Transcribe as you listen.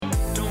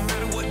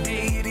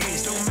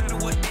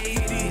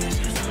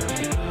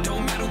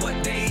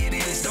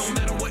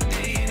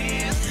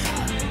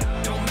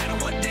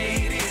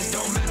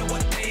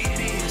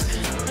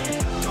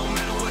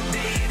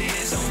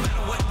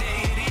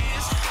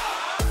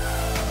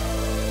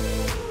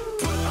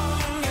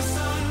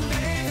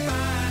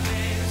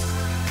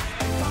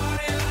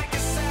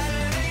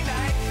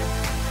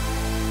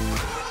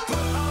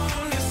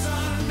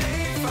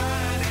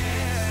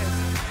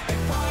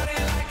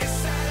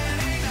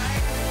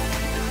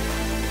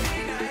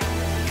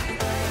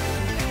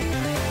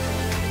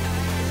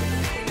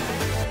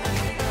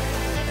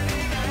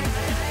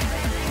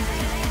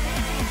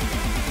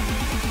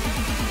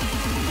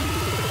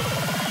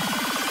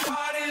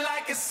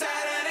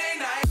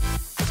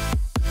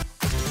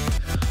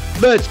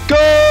Let's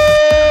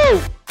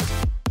go!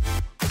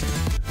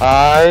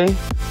 I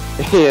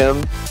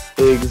am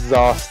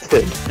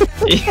exhausted.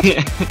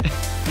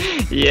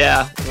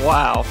 Yeah,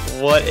 wow.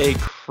 What a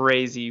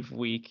crazy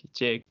week,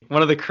 Jake.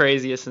 One of the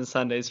craziest in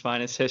Sunday's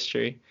Finest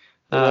history.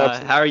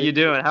 How are you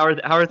doing? How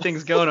are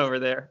things going over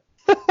there?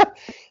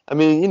 I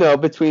mean,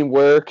 between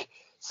work,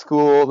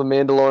 school, the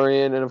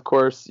Mandalorian, and of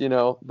course,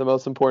 the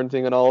most important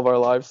thing in all of our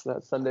lives,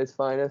 that's Sunday's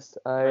Finest.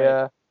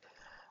 Right.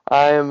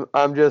 I'm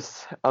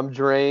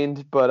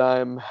drained, but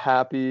I'm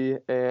happy,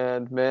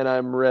 and man,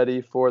 I'm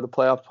ready for the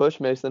playoff push.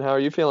 Mason, how are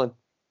you feeling?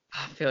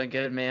 I'm feeling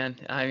good, man.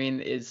 I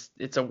mean,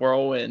 it's a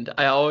whirlwind.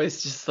 I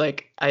always just I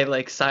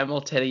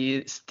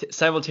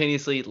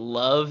simultaneously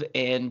love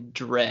and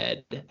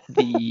dread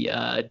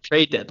the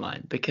trade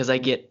deadline because I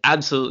get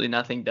absolutely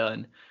nothing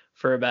done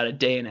for about a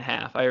day and a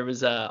half. I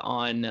was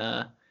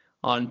on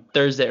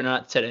Thursday, or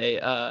not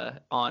today,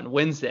 on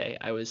Wednesday,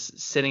 I was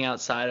sitting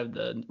outside of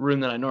the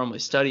room that I normally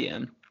study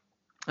in,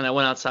 and I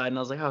went outside and I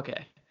was like,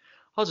 okay,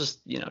 I'll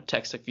just,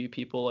 text a few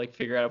people, like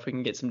figure out if we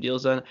can get some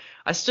deals done.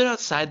 I stood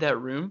outside that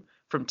room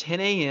from 10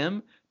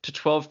 a.m. to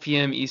 12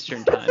 p.m.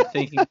 Eastern time,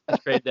 thinking the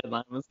trade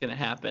deadline was going to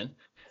happen.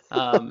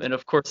 And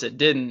of course it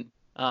didn't.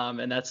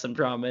 And that's some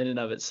drama in and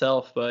of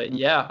itself. But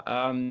yeah,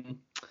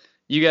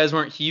 you guys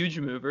weren't huge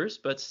movers,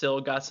 but still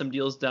got some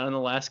deals done in the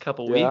last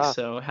couple weeks. Yeah,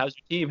 So how's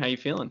your team? How you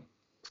feeling?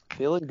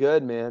 feeling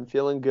good, man.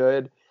 Feeling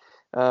good.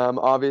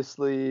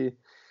 Obviously,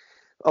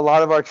 a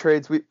lot of our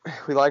trades, we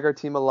like our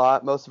team a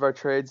lot. Most of our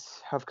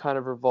trades have kind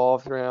of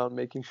revolved around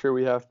making sure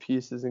we have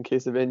pieces in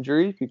case of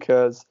injury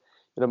because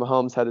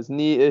Mahomes had his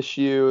knee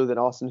issue, then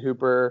Austin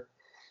Hooper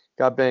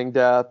got banged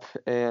up,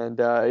 and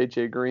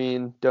AJ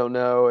Green, don't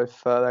know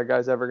if that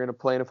guy's ever going to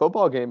play in a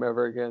football game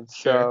ever again.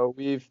 Sure. So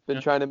we've been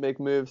Yeah. trying to make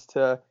moves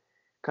to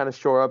kind of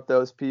shore up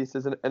those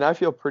pieces, and I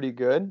feel pretty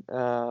good.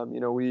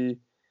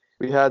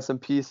 We had some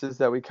pieces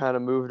that we kind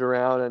of moved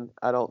around, and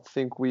I don't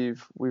think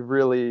we've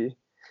really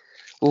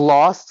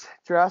lost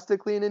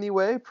drastically in any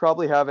way.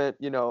 Probably haven't,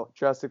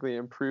 drastically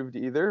improved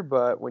either.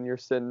 But when you're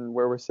sitting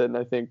where we're sitting,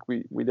 I think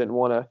we didn't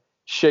want to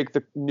shake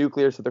the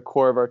nucleus at the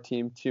core of our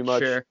team too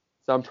much. Sure.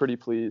 So I'm pretty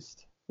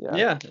pleased. Yeah.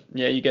 Yeah,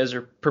 yeah, you guys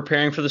are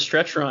preparing for the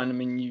stretch run. I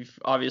mean, you've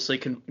obviously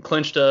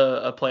clinched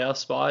a playoff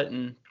spot,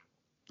 and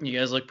you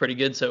guys look pretty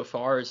good so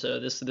far.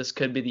 So this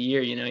could be the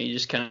year. You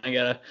just kind of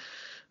gotta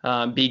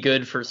be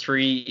good for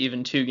three,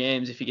 even two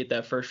games if you get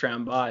that first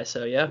round bye.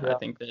 So yeah, I Yeah.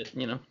 think that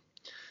you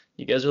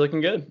guys are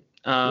looking good.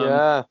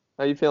 Yeah.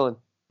 How you feeling?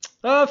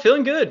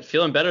 Feeling good,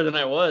 feeling better than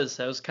I was.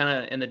 I was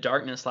kind of in the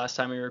darkness last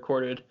time we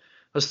recorded. I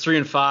was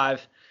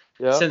 3-5.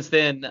 Yep. Since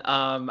then,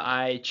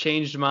 I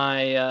changed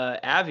my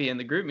Avi in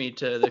the group meet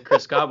to the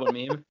Chris Godwin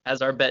meme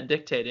as our bet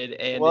dictated,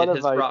 and What it have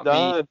has I brought me,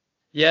 done?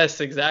 yes,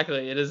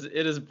 exactly.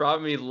 It has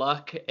brought me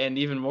luck, and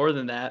even more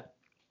than that,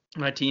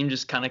 my team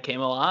just kind of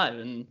came alive,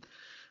 and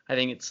I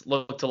think it's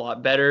looked a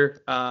lot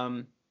better.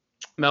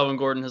 Melvin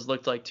Gordon has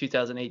looked like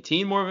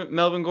 2018 more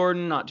Melvin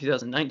Gordon, not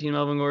 2019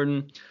 Melvin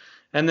Gordon.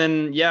 And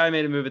then, yeah, I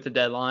made a move at the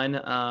deadline.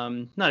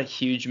 Not a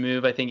huge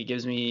move. I think it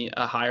gives me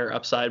a higher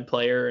upside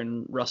player,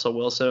 and Russell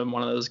Wilson,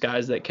 one of those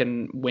guys that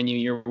can win you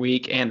your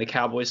week. And the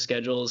Cowboys'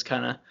 schedule is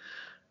kind of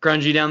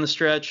grungy down the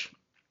stretch.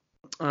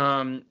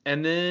 And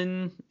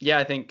then,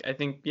 yeah,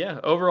 yeah,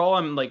 overall,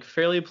 I'm like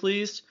fairly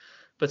pleased.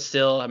 But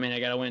still, I mean, I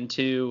got to win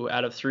 2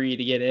 out of 3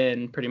 to get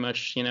in. Pretty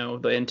much,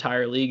 the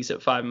entire league's at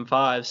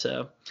 5-5.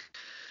 So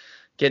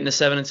getting to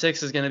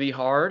 7-6 is going to be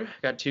hard.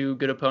 Got two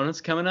good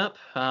opponents coming up,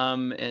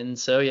 and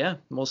so yeah,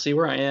 we'll see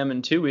where I am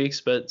in 2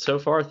 weeks. But so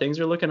far, things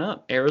are looking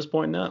up. Arrows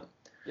pointing up.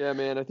 Yeah,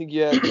 man. I think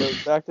you had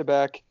those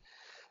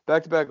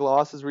back-to-back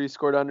losses where you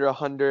scored under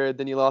 100,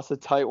 then you lost a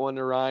tight one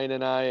to Ryan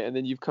and I, and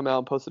then you've come out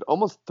and posted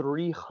almost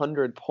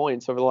 300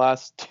 points over the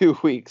last 2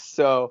 weeks.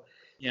 So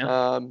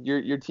Yeah,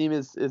 your team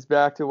is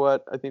back to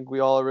what I think we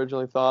all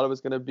originally thought it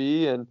was going to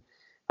be, and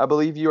I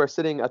believe you are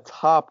sitting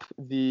atop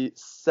the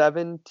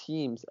 7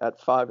 teams at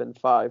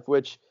 5-5,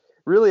 which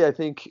really I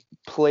think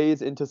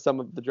plays into some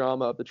of the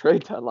drama of the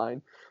trade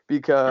deadline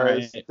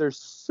because right. there's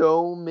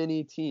so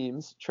many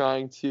teams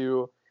trying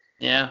to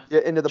Yeah,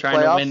 get into the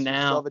trying to win playoffs, still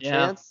now. have a Yeah.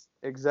 chance.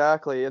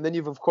 Exactly. And then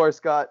you've, of course,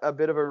 got a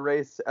bit of a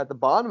race at the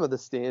bottom of the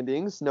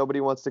standings. Nobody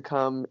wants to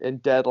come in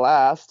dead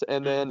last.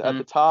 And then at Hmm.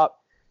 the top,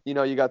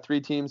 you got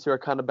 3 teams who are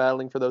kind of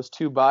battling for those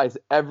 2 buys.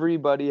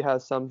 Everybody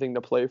has something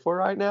to play for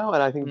right now.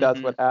 And I think that's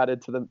Hmm. what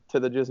added to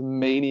the just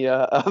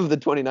mania of the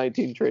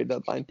 2019 trade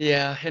deadline.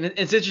 Yeah, and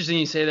it's interesting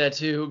you say that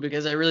too,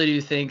 because I really do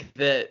think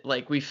that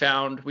like we've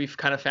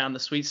kind of found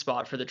the sweet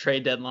spot for the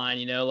trade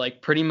deadline.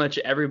 Like pretty much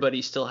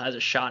everybody still has a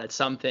shot at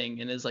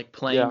something and is like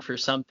playing Yeah. for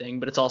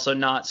something, but it's also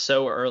not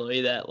so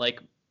early that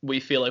like we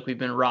feel like we've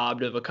been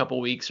robbed of a couple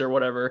weeks or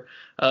whatever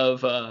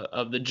of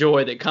the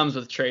joy that comes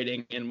with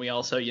trading, and we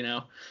also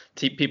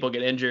people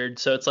get injured,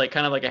 so it's like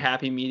kind of like a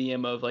happy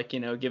medium of like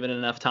giving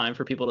enough time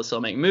for people to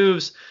still make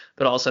moves,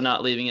 but also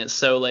not leaving it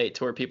so late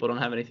to where people don't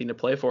have anything to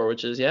play for,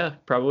 which is yeah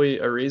probably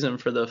a reason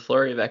for the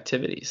flurry of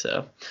activity.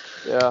 So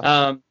Yeah.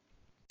 um,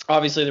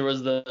 obviously there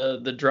was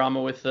the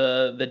drama with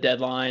the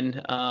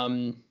deadline.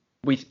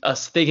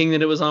 us thinking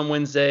that it was on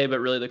Wednesday, but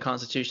really the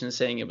Constitution is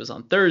saying it was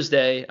on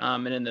Thursday.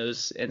 And in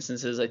those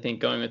instances, I think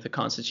going with the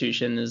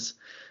Constitution is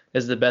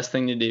the best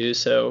thing to do.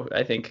 So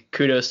I think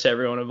kudos to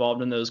everyone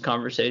involved in those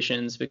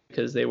conversations,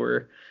 because they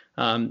were,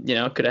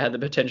 could have had the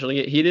potential to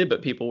get heated,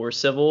 but people were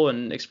civil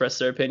and expressed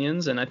their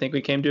opinions. And I think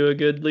we came to a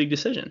good league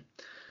decision.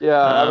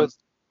 Yeah,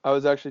 I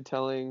was actually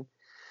telling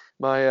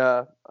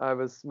my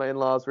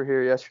in-laws were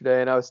here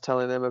yesterday, and I was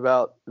telling them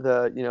about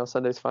the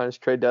Sunday's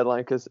Finest trade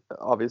deadline, because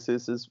obviously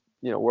this is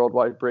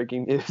worldwide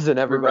breaking news, and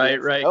everybody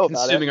right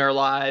consuming our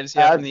lives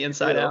from the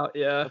inside out.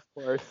 Yeah, of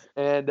course.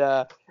 And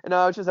I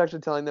was just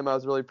actually telling them I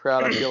was really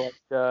proud. I feel like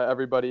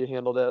everybody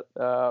handled it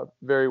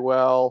very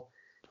well.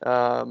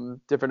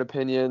 Different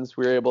opinions,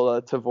 we were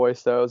able to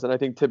voice those, and I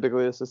think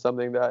typically this is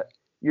something that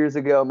years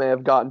ago may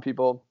have gotten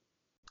people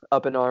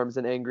up in arms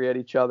and angry at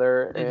each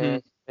other. Mm-hmm.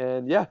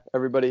 And yeah,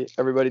 everybody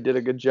did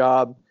a good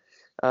job.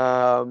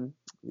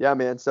 Yeah,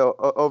 man. So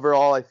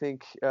overall, I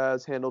think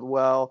it's handled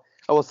well.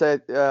 I will say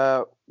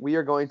we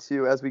are going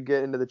to, as we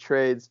get into the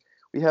trades,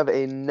 we have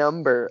a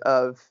number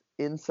of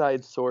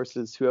inside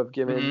sources who have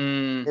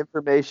given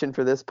information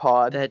for this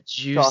pod. That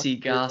juicy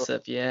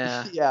gossip,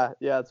 yeah. Yeah,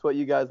 it's what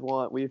you guys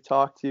want. We've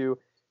talked to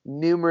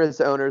numerous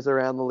owners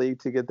around the league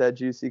to get that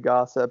juicy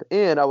gossip.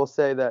 And I will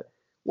say that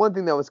one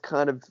thing that was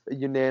kind of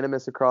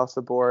unanimous across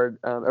the board,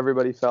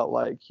 everybody felt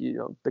like,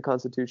 the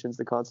Constitution's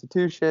the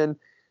Constitution.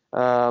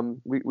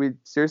 We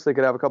seriously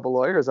could have a couple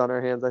lawyers on our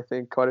hands. I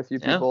think quite a few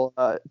people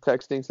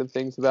texting some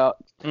things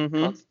about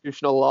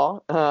constitutional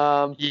law.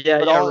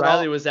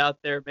 Riley was out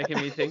there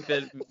making me think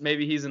that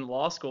maybe he's in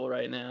law school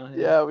right now.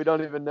 Yeah, we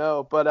don't even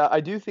know. But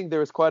I do think there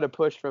was quite a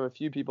push from a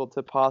few people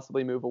to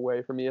possibly move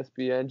away from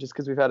ESPN, just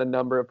because we've had a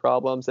number of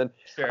problems. And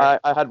sure.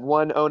 I had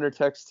one owner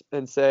text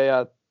and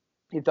say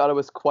he thought it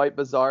was quite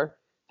bizarre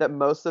that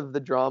most of the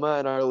drama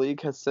in our league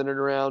has centered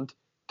around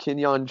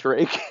Kenyon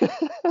Drake in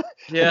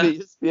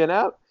the ESPN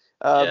app.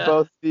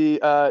 Both the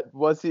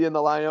was he in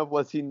the lineup,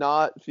 was he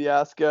not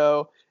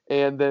fiasco,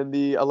 and then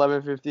the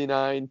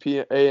 11:59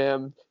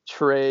 p.m.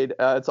 trade.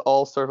 It's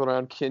all circled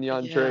around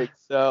Kenyon Drake.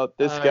 So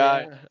this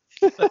guy.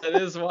 Yeah. That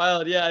is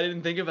wild. Yeah, I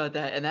didn't think about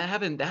that. And that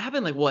happened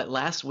like what,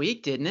 last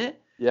week, didn't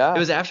it? Yeah. It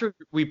was after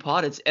we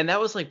potted, and that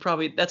was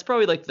probably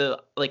like the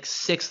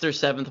sixth or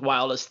seventh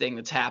wildest thing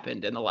that's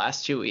happened in the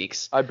last 2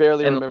 weeks. I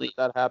barely remember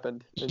that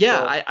happened.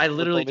 Yeah, I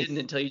literally didn't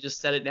until you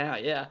just said it now.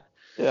 Yeah.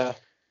 Yeah.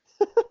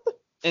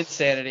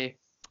 Insanity.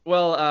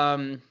 Well,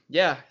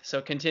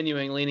 so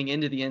continuing, leaning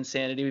into the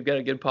insanity, we've got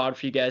a good pod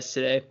for you guys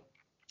today.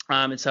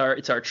 It's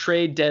our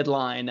trade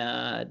deadline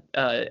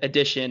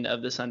edition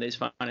of the Sunday's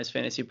Finest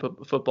Fantasy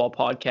Football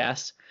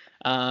podcast.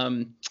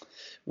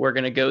 We're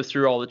going to go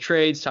through all the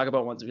trades, talk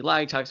about ones we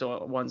like, talk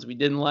about ones we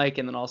didn't like,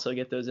 and then also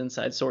get those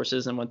inside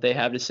sources and what they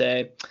have to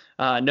say.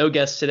 No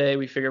guests today.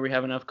 We figure we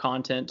have enough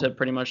content to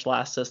pretty much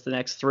last us the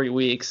next 3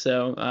 weeks,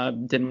 so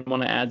didn't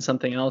want to add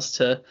something else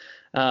to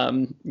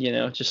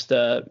just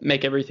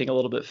make everything a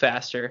little bit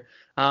faster.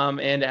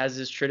 And as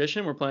is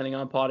tradition, we're planning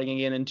on podding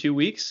again in 2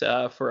 weeks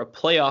for a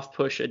playoff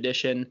push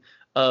edition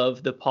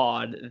of the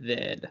pod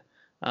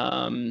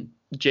then.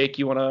 Jake,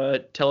 you want to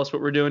tell us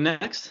what we're doing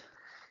next?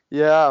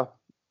 Yeah.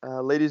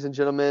 Ladies and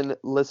gentlemen,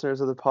 listeners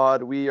of the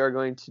pod, we are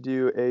going to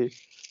do a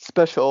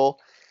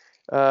special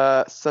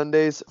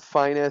Sunday's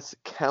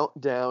Finest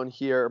countdown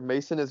here.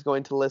 Mason is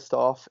going to list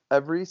off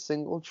every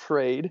single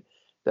trade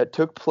that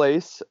took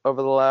place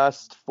over the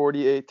last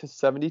 48 to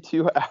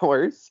 72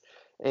 hours.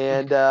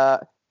 And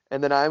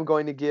then I'm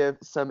going to give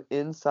some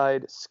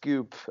inside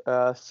scoop,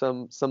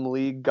 some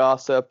league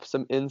gossip,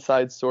 some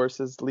inside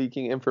sources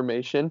leaking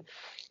information.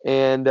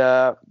 And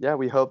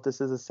we hope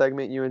this is a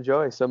segment you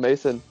enjoy. So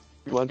Mason,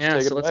 why don't you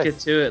take it away? Let's get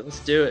to it. Let's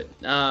do it.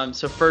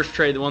 So first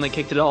trade, the one that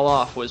kicked it all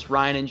off, was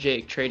Ryan and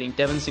Jake trading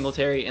Devin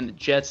Singletary and the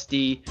Jets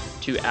D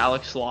to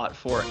Alex Lott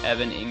for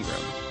Evan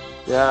Ingram.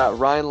 Yeah,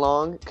 Ryan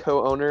Long,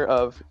 co-owner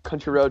of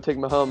Country Road Take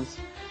Mahomes,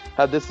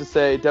 had this to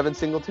say: Devin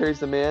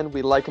Singletary's the man.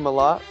 We like him a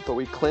lot, but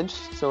we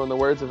clinched. So in the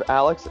words of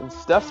Alex and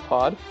Steph's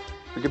pod,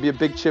 we could be a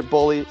big chip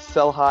bully,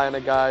 sell high on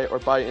a guy, or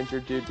buy an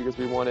injured dude because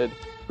we wanted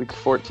week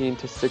 14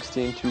 to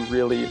 16 to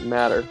really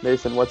matter.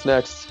 Mason, what's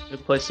next?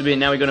 Good place to be.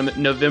 Now we go to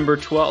November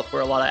 12th,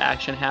 where a lot of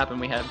action happened.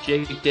 We have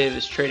Jake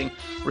Davis trading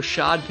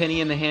Rashad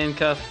Penny in the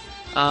handcuff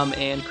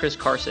and Chris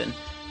Carson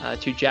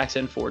to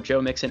Jackson for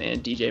Joe Mixon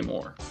and DJ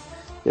Moore.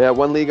 Yeah,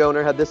 one league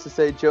owner had this to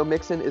say: Joe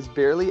Mixon is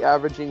barely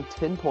averaging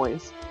 10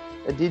 points,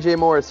 and DJ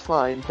Moore is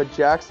fine, but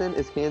Jackson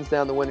is hands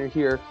down the winner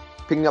here,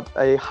 picking up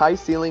a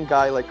high-ceiling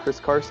guy like Chris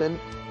Carson,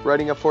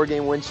 riding a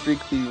 4-game win streak,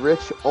 be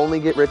rich, only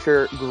get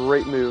richer.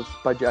 Great move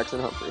by Jackson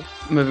Humphrey.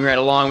 Moving right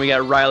along, we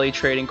got Riley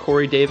trading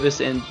Corey Davis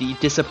and the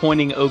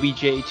disappointing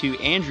OBJ to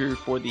Andrew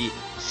for the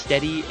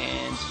steady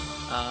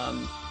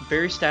and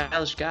very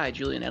stylish guy,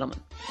 Julian Edelman.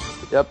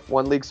 Yep,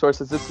 one league source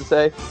has this to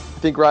say: I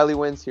think Riley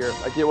wins here.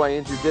 I get why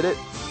Andrew did it.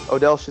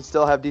 Odell should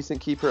still have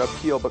decent keeper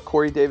appeal, but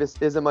Corey Davis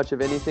isn't much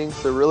of anything.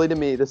 So really, to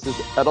me, this is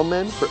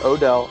Edelman for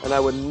Odell, and I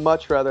would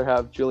much rather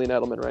have Julian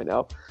Edelman right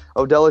now.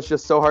 Odell is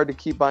just so hard to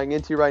keep buying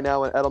into right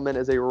now, and Edelman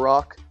is a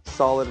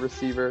rock-solid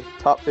receiver,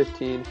 top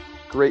 15.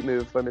 Great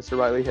move by Mr.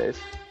 Riley Hayes.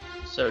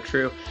 So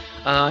true.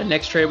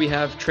 Next trade, we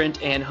have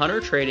Trent and Hunter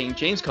trading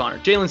James Conner,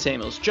 Jalen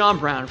Samuels, John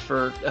Brown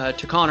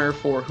to Conner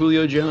for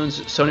Julio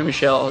Jones, Sony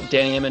Michel,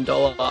 Danny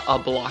Amendola, a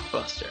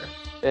blockbuster.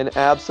 An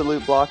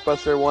absolute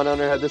blockbuster. One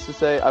owner had this to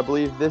say: I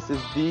believe this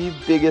is the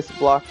biggest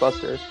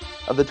blockbuster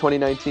of the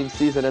 2019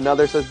 season.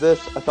 Another says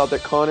this: I thought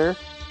that Conner,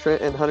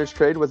 Trent, and Hunter's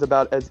trade was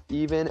about as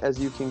even as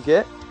you can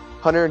get.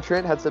 Hunter and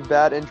Trent had some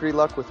bad injury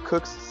luck with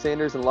Cooks,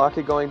 Sanders, and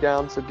Lockett going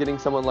down, so getting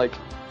someone like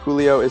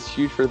Julio is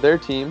huge for their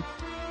team.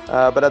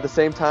 But at the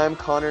same time,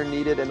 Conner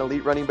needed an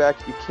elite running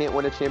back. You can't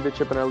win a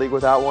championship in our league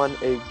without one.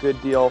 A good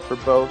deal for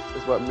both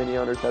is what many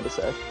owners had to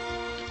say.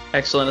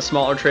 Excellent. A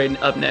smaller trade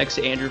up next.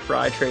 Andrew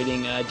Fry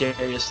trading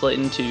Darius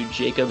Slayton to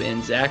Jacob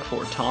and Zach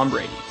for Tom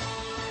Brady.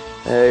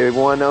 Hey,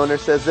 one owner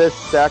says this: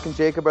 Zach and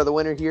Jacob are the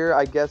winner here.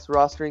 I guess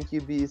rostering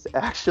QBs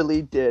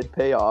actually did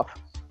pay off.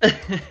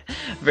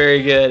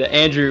 Very good.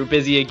 Andrew,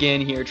 busy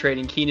again here,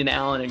 trading Keenan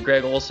Allen and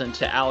Greg Olsen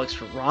to Alex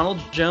for Ronald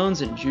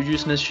Jones and Juju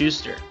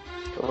Smith-Schuster.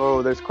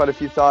 Oh, there's quite a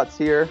few thoughts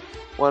here.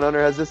 One owner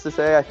has this to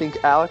say: I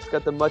think Alex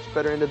got the much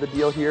better end of the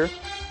deal here.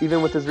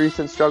 Even with his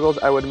recent struggles,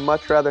 I would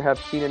much rather have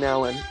Keenan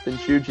Allen than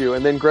Juju.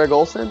 And then Greg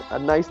Olsen, a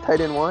nice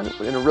tight end one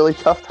in a really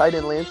tough tight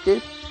end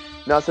landscape.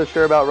 Not so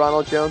sure about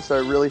Ronald Jones, so I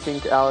really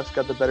think Alex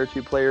got the better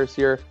two players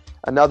here.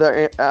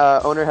 Another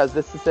owner has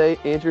this to say: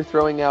 Andrew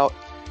throwing out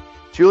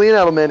Julian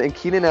Edelman and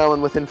Keenan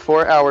Allen within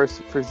 4 hours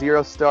for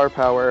 0 star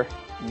power.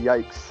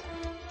 Yikes.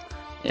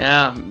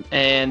 Yeah,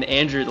 and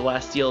Andrew, the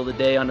last deal of the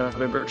day on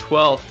November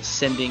 12th,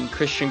 sending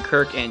Christian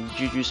Kirk and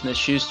Juju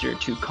Smith-Schuster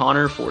to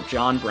Conner for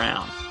John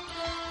Brown.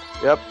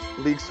 Yep,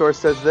 League Source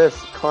says this: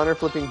 Conner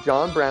flipping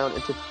John Brown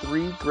into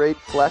 3 great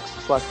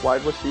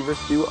flex/wide receiver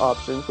 2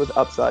 options with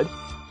upside.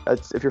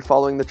 That's if you're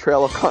following the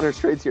trail of Conner's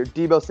trades here.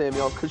 Deebo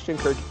Samuel, Christian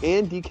Kirk,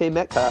 and DK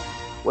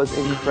Metcalf was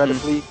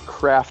incredibly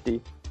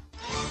crafty.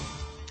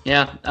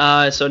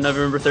 Yeah, so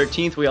November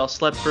 13th, we all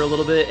slept for a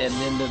little bit, and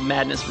then the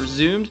madness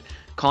resumed.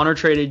 Conner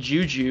traded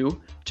Juju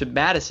to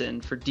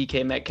Madison for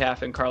DK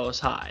Metcalf and Carlos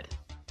Hyde.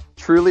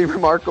 Truly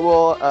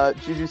remarkable.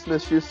 Juju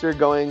Smith-Schuster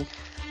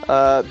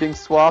being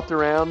swapped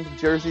around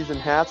jerseys and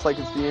hats like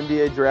it's the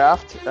NBA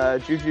draft.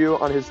 Juju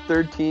on his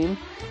 3rd team.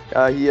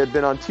 He had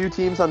been on 2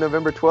 teams on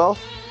November 12th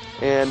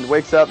and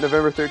wakes up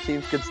November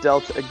 13th, gets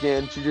dealt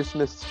again. Juju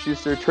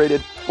Smith-Schuster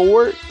traded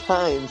 4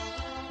 times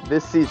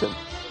this season.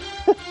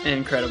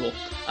 Incredible.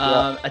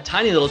 A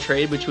tiny little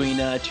trade between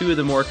 2 of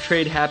the more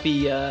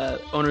trade-happy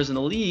owners in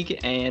the league,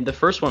 and the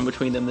first one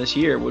between them this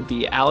year would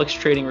be Alex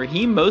trading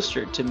Raheem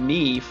Mostert to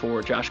me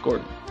for Josh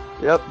Gordon.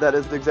 Yep, that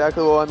is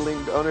exactly what one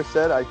league owner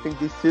said. I think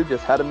these two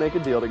just had to make a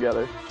deal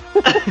together.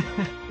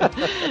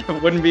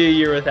 Wouldn't be a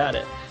year without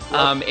it.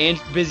 Yep.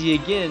 Andrew busy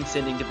again,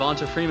 sending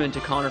Devonta Freeman to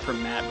Conner for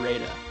Matt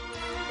Breida.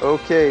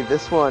 Okay,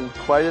 this one,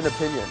 quite an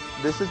opinion.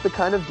 This is the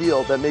kind of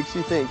deal that makes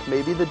you think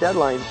maybe the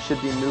deadline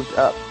should be moved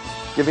up.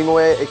 Giving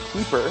away a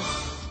keeper,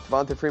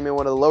 Devonta Freeman,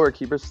 one of the lower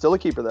keepers, still a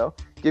keeper though.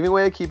 Giving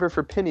away a keeper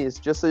for pennies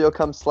just so you'll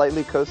come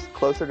slightly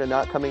closer to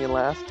not coming in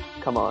last.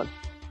 Come on.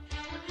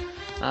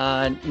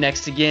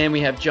 Next again, we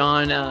have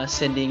John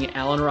sending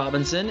Allen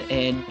Robinson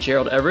and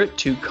Gerald Everett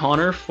to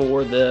Conner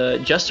for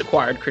the just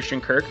acquired Christian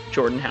Kirk,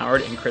 Jordan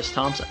Howard, and Chris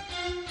Thompson.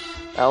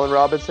 Allen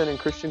Robinson and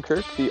Christian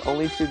Kirk, the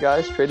only 2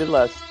 guys traded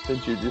less than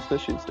Juju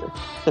Smith-Schuster.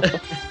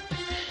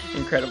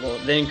 Incredible.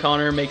 Then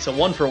Conner makes a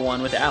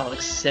 1-for-1 with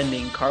Alex,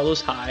 sending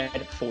Carlos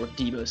Hyde for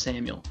Deebo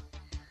Samuel.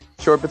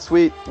 Short but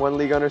sweet. One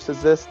league owner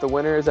says this: the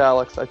winner is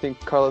Alex. I think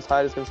Carlos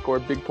Hyde is going to score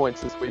big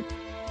points this week.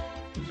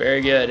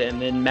 Very good.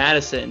 And then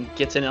Madison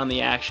gets in on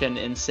the action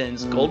and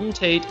sends Golden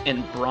Tate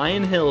and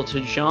Brian Hill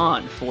to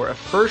John for a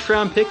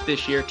first-round pick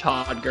this year,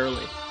 Todd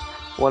Gurley.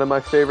 One of my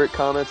favorite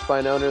comments by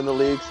an owner in the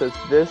league says,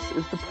 this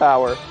is the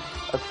power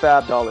of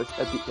fab dollars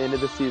at the end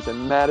of the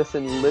season.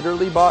 Madison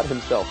literally bought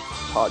himself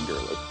Todd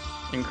Gurley.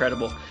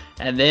 Incredible.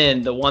 And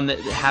then the one that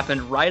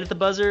happened right at the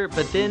buzzer,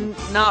 but then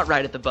not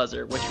right at the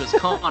buzzer, which was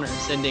Conner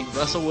sending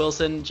Russell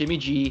Wilson, Jimmy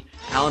G,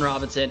 Allen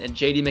Robinson, and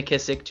J.D.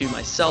 McKissick to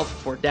myself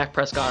for Dak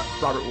Prescott,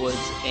 Robert Woods,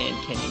 and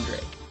Kenyon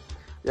Drake.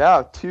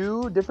 Yeah,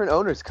 2 different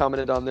owners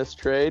commented on this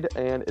trade,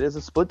 and it is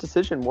a split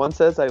decision. One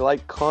says, I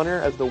like Conner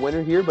as the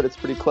winner here, but it's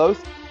pretty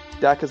close.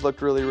 Dak has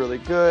looked really, really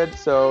good,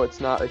 so it's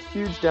not a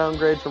huge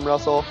downgrade from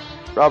Russell.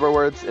 Robert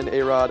Woods and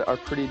A-Rod are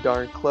pretty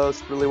darn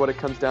close. Really what it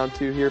comes down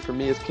to here for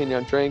me is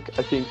Kenyon Drake.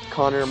 I think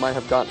Conner might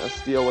have gotten a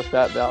steal with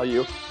that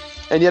value.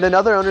 And yet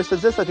another owner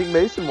says this: I think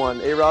Mason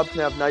won. A-Rod can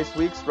have nice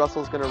weeks.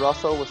 Russell's going to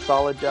Russell with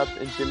solid depth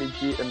in Jimmy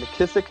G and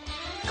McKissick.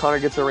 Conner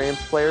gets a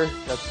Rams player.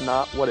 That's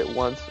not what it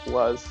once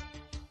was.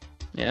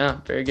 Yeah,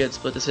 very good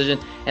split decision.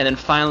 And then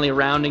finally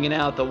rounding it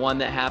out, the one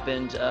that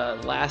happened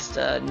last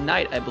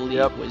night, I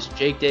believe, was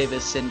Jake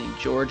Davis sending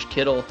George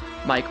Kittle,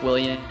 Mike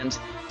Williams,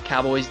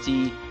 Cowboys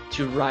D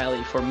to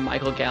Riley for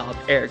Michael Gallup,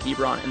 Eric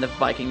Ebron, and the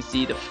Vikings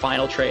D, the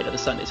final trade of the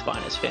Sunday's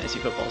finest fantasy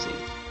football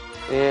season.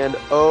 And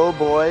oh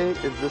boy,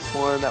 is this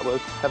one that was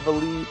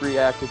heavily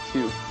reacted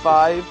to.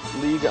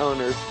 5 league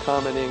owners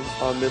commenting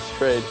on this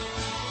trade.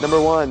 Number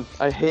 1,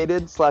 I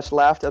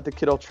hated/laughed at the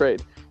Kittle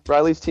trade.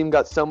 Riley's team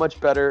got so much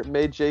better,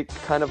 made Jake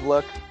kind of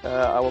look,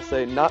 I will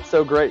say, not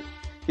so great.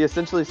 He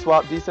essentially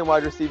swapped decent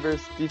wide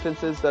receivers,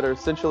 defenses that are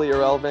essentially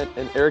irrelevant,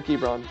 and Eric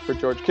Ebron for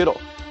George Kittle.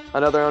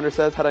 Another owner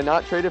says, had I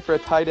not traded for a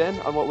tight end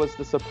on what was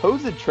the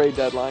supposed trade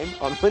deadline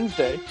on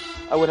Wednesday,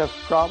 I would have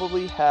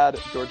probably had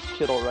George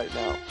Kittle right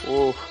now.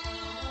 Oof.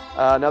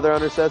 Another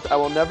owner says, I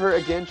will never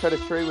again try to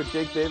trade with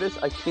Jake Davis.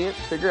 I can't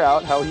figure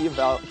out how he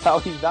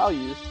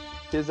values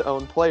his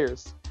own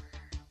players.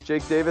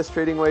 Jake Davis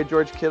trading away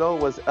George Kittle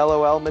was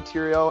LOL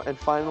material. And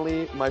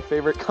finally, my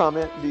favorite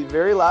comment, the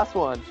very last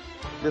one.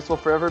 This will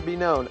forever be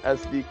known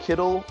as the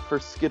Kittle for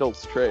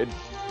Skittles trade.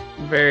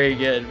 Very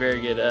good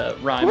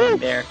rhyming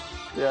there.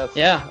 Yes.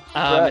 Yeah.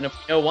 And if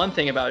you know one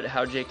thing about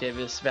how Jake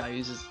Davis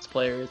values his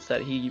player, it's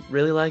that he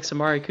really likes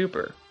Amari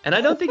Cooper. And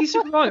I don't think he's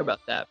super wrong about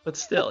that, but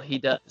still, he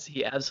does.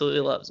 He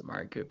absolutely loves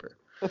Amari Cooper.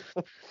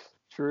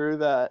 True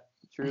that.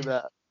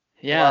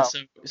 Yeah. Wow.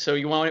 So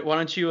why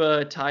don't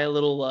you tie a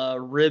little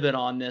ribbon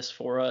on this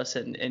for us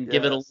and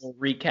give it a little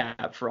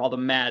recap for all the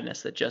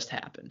madness that just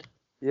happened.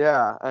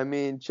 Yeah. I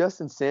mean, just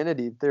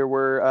insanity. There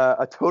were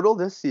a total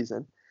this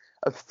season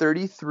of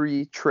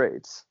 33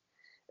 trades.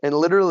 And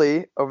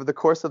literally, over the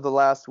course of the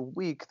last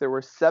week, there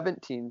were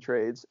 17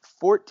 trades,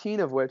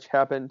 14 of which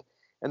happened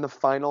in the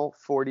final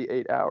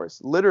 48 hours.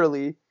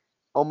 Literally,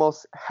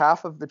 almost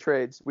half of the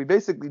trades. We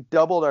basically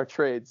doubled our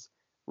trades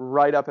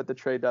right up at the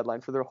trade deadline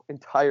for the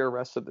entire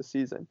rest of the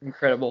season.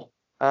 Incredible.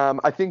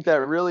 I think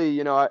that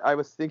really, I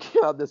was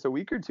thinking about this a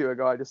week or two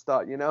ago. I just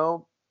thought,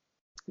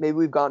 maybe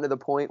we've gotten to the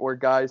point where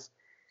guys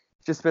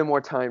just spend more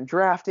time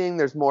drafting.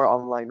 There's more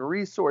online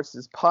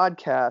resources,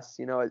 podcasts.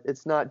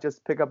 It's not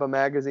just pick up a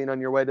magazine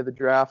on your way to the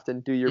draft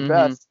and do your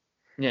best.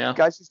 Yeah.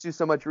 Guys just do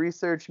so much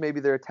research. Maybe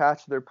they're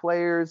attached to their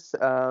players.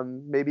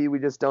 Maybe we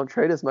just don't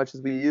trade as much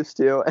as we used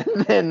to.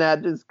 And then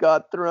that just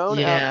got thrown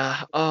out.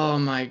 Yeah. Oh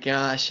my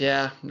gosh.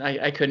 Yeah.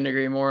 I couldn't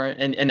agree more.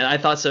 And I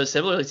thought so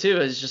similarly too.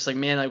 It's just like,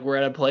 man, like we're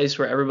at a place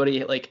where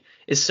everybody like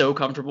is so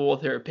comfortable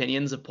with their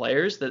opinions of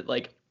players that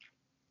like,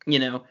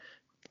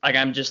 like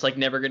I'm just like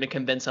never going to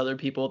convince other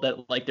people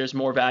that like there's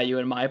more value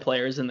in my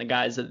players than the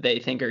guys that they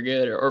think are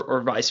good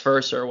or vice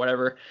versa or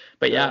whatever.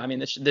 But yeah, I mean,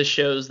 this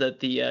shows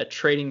that the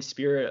trading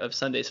spirit of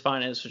Sunday's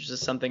Finest, which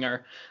is something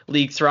our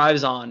league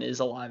thrives on, is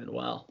alive and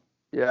well.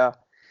 Yeah.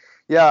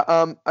 Yeah.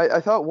 I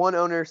thought one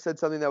owner said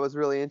something that was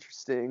really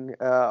interesting.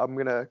 I'm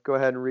going to go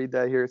ahead and read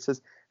that here. It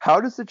says,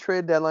 how does the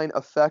trade deadline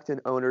affect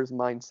an owner's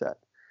mindset?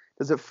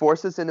 Does it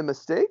force us into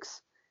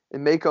mistakes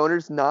and make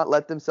owners not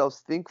let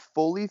themselves think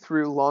fully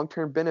through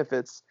long-term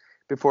benefits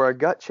before a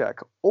gut check?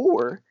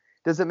 Or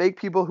does it make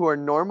people who are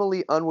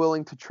normally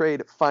unwilling to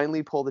trade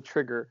finally pull the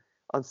trigger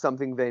on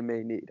something they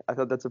may need? I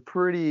thought that's a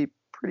pretty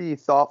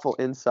thoughtful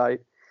insight.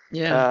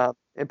 Yeah.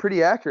 And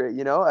pretty accurate,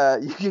 you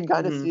can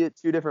kind of see it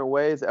two different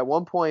ways. At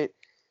one point,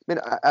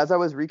 as I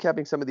was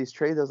recapping some of these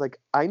trades, I was like,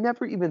 I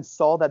never even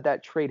saw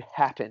that trade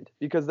happened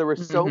because there were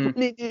so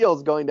many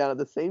deals going down at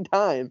the same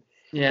time.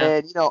 Yeah.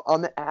 And,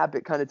 on the app,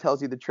 it kind of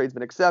tells you the trade's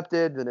been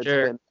accepted and it's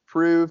been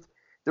approved.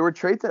 There were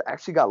trades that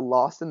actually got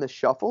lost in the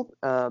shuffle,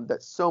 that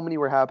so many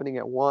were happening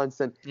at once.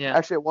 And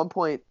actually at one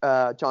point,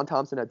 John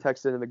Thompson had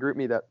texted in the group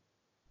me that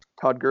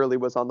Todd Gurley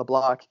was on the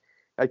block.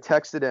 I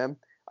texted him.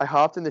 I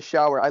hopped in the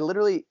shower.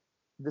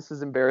 This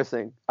is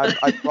embarrassing.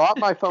 I brought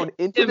my phone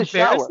into the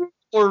shower.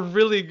 Or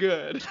really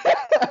good?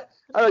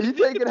 I don't know, you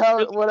take it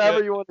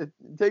whatever you want to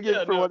take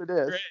it for what it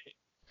is.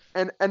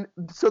 Great. And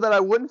so that I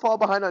wouldn't fall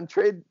behind on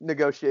trade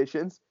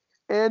negotiations.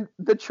 And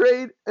by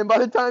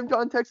the time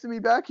John texted me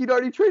back, he'd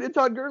already traded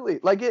Todd Gurley.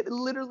 Like, it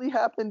literally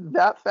happened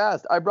that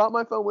fast. I brought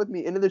my phone with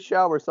me into the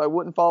shower so I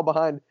wouldn't fall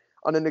behind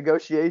on a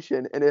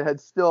negotiation, and it had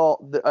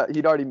still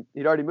he'd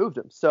already moved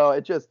him. So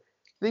it just,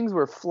 things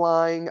were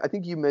flying. I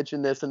think you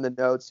mentioned this in the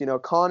notes.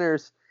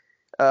 Connor's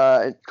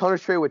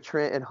trade with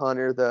Trent and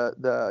Hunter,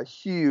 the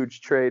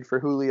huge trade for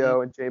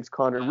Julio and James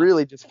Conner,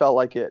 really just felt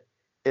like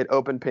it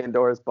opened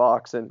Pandora's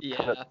box and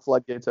kind of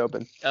floodgates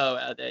open.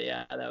 Oh,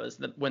 yeah, that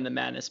was when the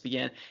madness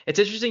began. It's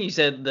interesting you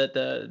said that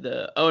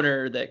the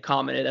owner that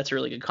commented, that's a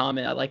really good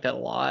comment. I like that a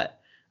lot.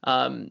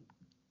 Kind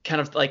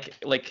of like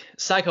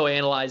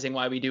psychoanalyzing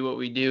why we do what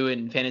we do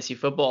in fantasy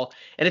football.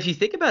 And if you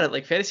think about it,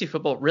 like fantasy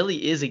football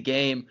really is a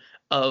game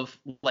of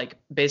like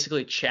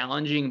basically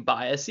challenging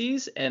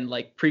biases and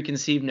like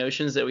preconceived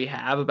notions that we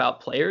have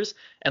about players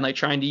and like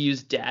trying to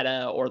use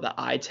data or the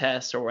eye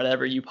test or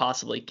whatever you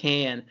possibly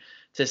can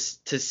to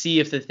see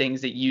if the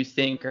things that you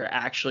think are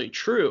actually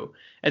true.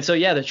 And so,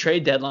 yeah, the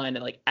trade deadline,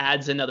 it like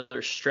adds another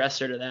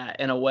stressor to that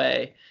in a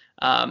way.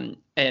 And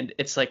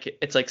it's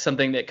like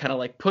something that kind of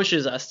like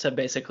pushes us to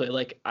basically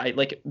like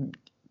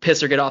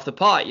piss or get off the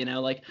pot,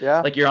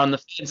 like you're on the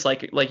fence,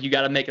 like you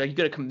got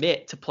to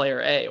commit to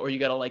player A, or you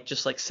got to like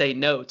just like say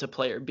no to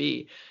player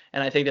B.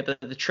 And I think that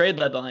the trade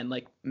deadline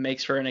like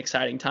makes for an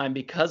exciting time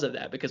because of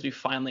that, because we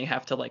finally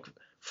have to like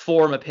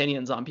form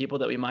opinions on people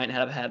that we might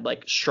have had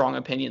like strong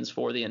opinions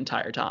for the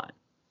entire time.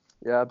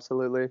 Yeah,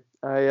 absolutely.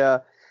 I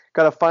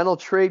got a final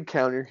trade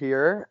counter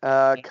here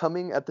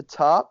coming at the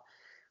top.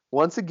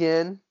 Once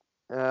again,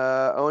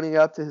 owning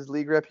up to his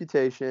league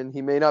reputation.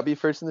 He may not be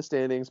first in the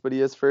standings, but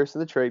he is first in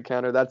the trade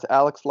counter. That's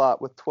Alex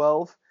Lott with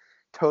 12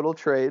 total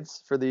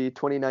trades for the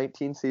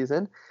 2019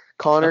 season.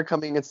 Connor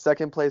coming in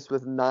second place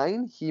with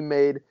 9. He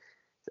made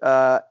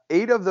 8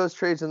 of those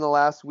trades in the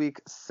last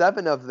week,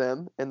 7 of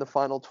them in the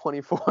final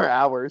 24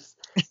 hours.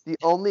 The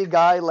only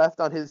guy left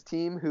on his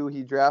team who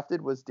he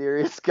drafted was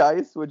Darius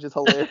Geis, which is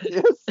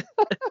hilarious.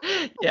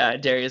 Yeah,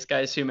 Darius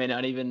Geis, who may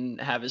not even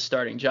have his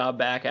starting job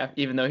back,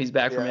 even though he's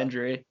back from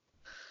injury.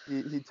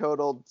 He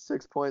totaled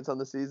 6 points on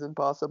the season,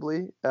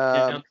 possibly.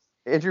 Yeah.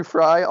 Andrew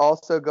Fry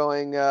also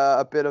going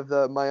a bit of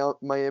the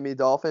Miami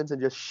Dolphins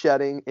and just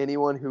shedding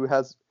anyone who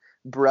has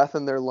breath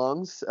in their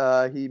lungs.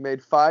 He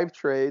made 5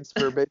 trades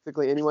for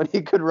basically anyone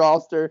he could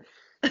roster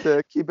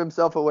to keep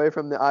himself away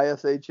from the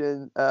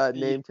ISHN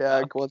name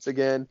tag once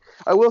again.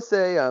 I will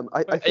say, I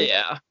think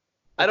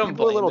I don't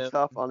people are a little him.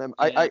 tough on him.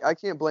 Yeah. I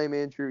can't blame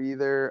Andrew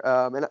either.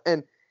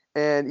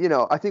 And you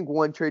know, I think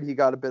one trade he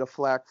got a bit of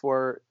flack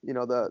for, you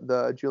know,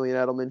 the Julian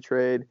Edelman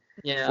trade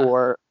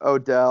for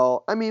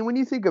Odell. I mean, when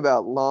you think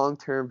about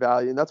long-term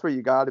value, and that's where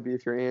you got to be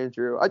if you're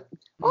Andrew.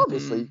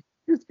 Obviously,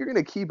 you're going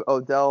to keep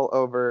Odell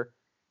over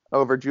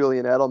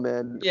Julian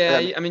Edelman.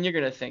 Yeah, I mean, you're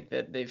going to think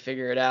that they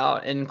figure it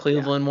out in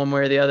Cleveland one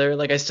way or the other.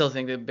 Like, I still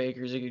think that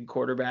Baker's a good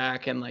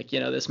quarterback, and, like, you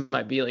know, this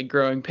might be, like,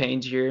 growing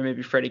pains here.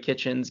 Maybe Freddie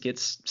Kitchens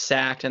gets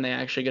sacked and they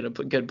actually get a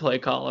good play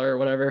caller or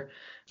whatever.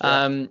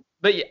 Yeah.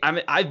 But yeah, I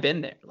mean, I've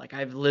been there. Like,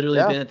 I've literally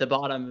been at the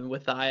bottom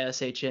with the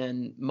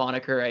ISHN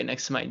moniker right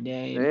next to my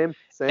name.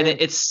 Same. And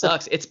it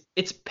sucks.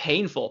 It's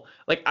painful.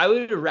 Like, I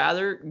would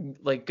rather,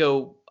 like,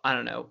 go, I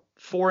don't know,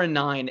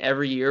 4-9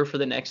 every year for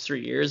the next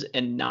 3 years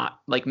and not,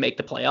 like, make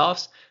the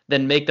playoffs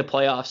than make the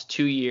playoffs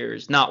 2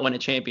 years, not win a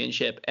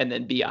championship, and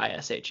then be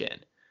ISHN.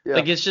 Yeah.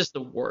 Like, it's just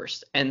the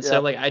worst. And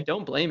so, like, I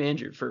don't blame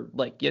Andrew for,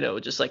 like, you know,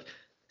 just, like,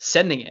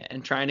 sending it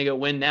and trying to go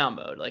win now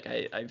mode. Like,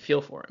 I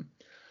feel for him.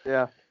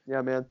 Yeah,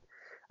 man.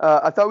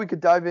 I thought we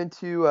could dive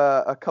into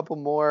a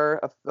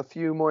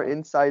few more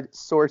inside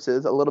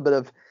sources, a little bit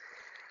of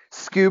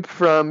scoop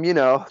from, you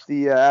know,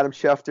 the Adam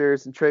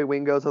Schefters and Trey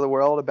Wingos of the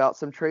world about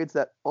some trades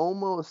that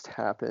almost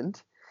happened.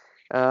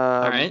 All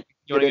right.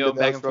 You want to go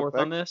back and forth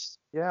on this?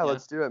 Yeah,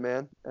 let's do it,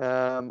 man.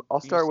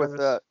 I'll start with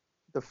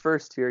the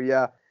first here.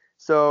 Yeah.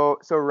 So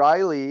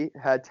Riley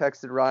had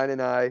texted Ryan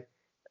and I,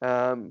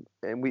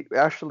 and we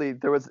actually,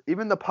 there was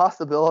even the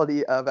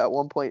possibility of at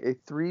one point a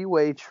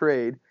 3-way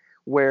trade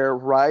where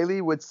Riley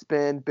would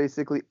spend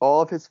basically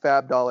all of his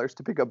fab dollars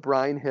to pick up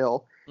Brian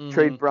Hill,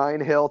 trade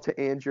Brian Hill to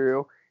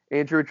Andrew.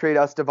 Andrew would trade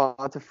us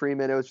Devonta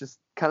Freeman. It was just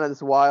kind of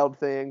this wild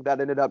thing that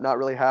ended up not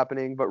really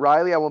happening. But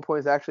Riley at one point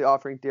was actually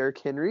offering Derrick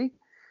Henry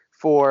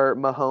for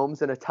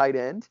Mahomes and a tight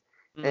end.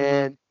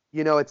 And,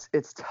 you know,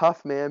 it's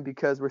tough, man,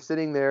 because we're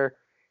sitting there,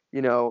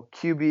 you know,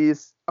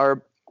 QBs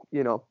are,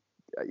 you know,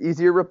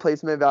 easier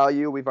replacement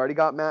value. We've already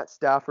got Matt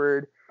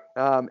Stafford.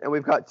 And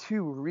we've got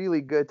 2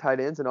 really good tight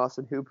ends in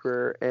Austin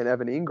Hooper and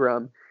Evan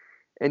Ingram.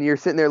 And you're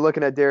sitting there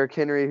looking at Derrick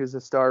Henry, who's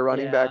a star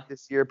running back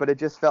this year, but it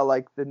just felt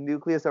like the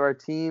nucleus of our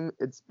team.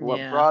 It's what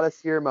brought us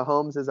here.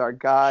 Mahomes is our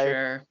guy.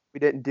 Sure.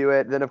 We didn't do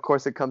it. Then, of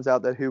course, it comes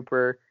out that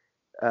Hooper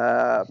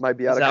might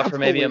be out for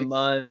maybe a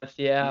month.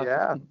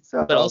 Yeah.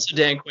 So, but also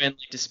Dan Quinn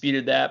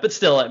disputed that. But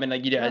still, I mean,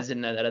 like, you guys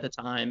didn't know that at the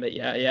time. But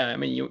yeah. I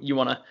mean, you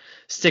want to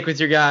stick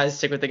with your guys,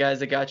 stick with the guys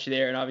that got you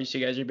there, and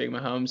obviously you guys are big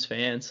Mahomes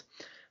fans.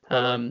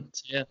 So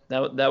yeah,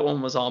 that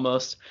one was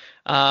almost.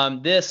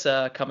 This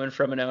coming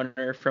from an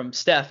owner, from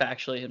Steph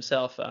actually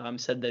himself,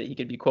 said that he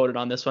could be quoted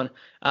on this one.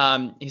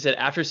 He said,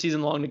 after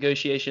season-long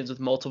negotiations with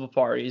multiple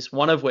parties,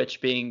 one of which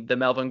being the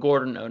Melvin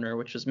Gordon owner,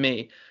 which was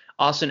me,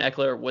 Austin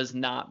Eckler was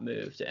not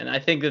moved. And I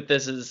think that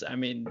this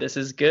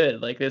is good.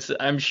 Like, this,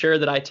 I'm sure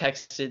that I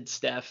texted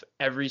Steph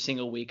every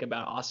single week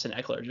about Austin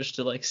Eckler just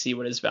to, like, see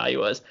what his value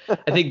was.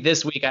 I think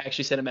this week I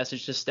actually sent a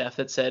message to Steph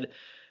that said,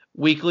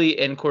 weekly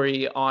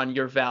inquiry on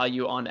your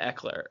value on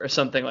Eckler or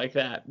something like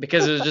that,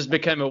 because it was just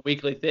become a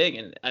weekly thing.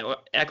 And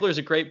Eckler's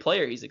a great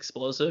player. He's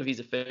explosive. He's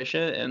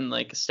efficient. And,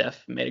 like,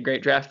 Steph made a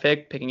great draft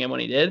pick picking him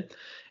when he did.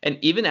 And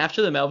even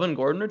after the Melvin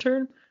Gordon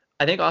return,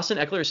 I think Austin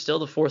Eckler is still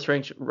the 4th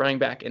ranked running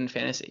back in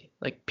fantasy,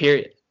 like,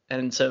 period.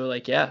 And so,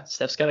 like, yeah,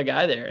 Steph's got a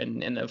guy there.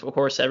 And of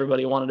course,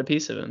 everybody wanted a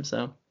piece of him.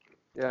 So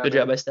good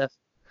job by Steph.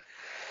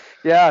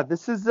 Yeah,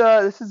 this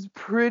is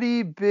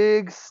pretty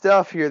big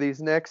stuff here,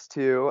 these next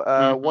 2.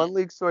 One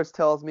league source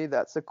tells me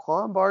that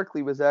Saquon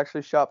Barkley was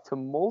actually shopped to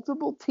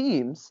multiple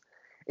teams,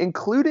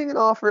 including an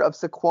offer of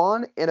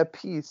Saquon and a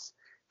piece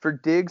for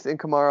Diggs and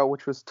Kamara,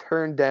 which was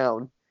turned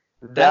down.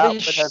 That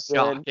is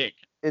shocking.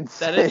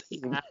 Insane. That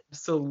is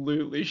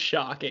absolutely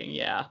shocking.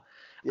 Yeah,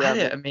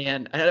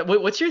 man.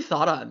 What's your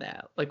thought on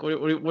that? Like, what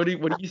do you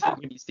think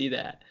when you see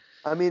that?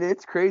 I mean,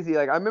 it's crazy.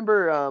 Like, I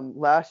remember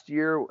last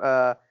year,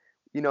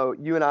 you know,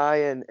 you and I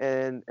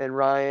and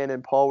Ryan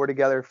and Paul were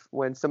together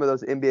when some of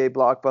those NBA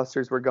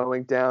blockbusters were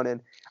going down,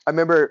 and I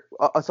remember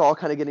us all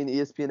kind of getting the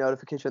ESPN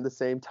notification at the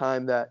same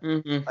time that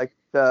like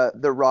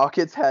the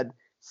Rockets had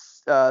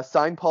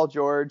signed Paul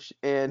George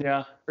and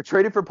or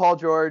traded for Paul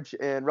George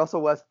and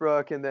Russell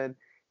Westbrook, and then,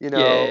 You Yeah,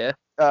 know,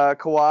 yeah,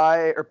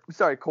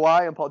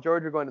 Kawhi and Paul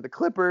George are going to the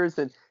Clippers,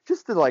 and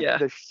just yeah,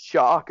 the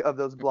shock of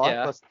those yeah,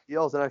 blockbuster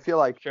deals. And I feel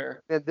like,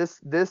 sure. man,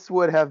 this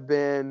would have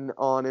been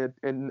on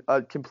in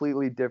a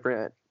completely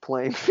different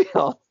playing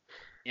field.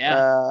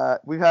 Yeah,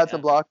 We've had yeah.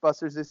 some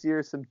blockbusters this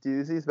year, some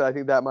doozies, but I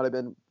think that might have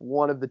been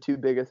one of the two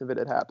biggest if it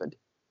had happened.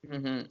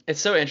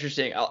 It's so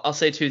interesting. I'll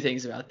say two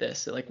things about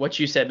this. Like what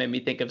you said made me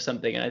think of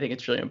something, and I think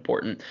it's really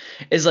important.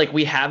 Is like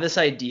we have this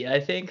idea, I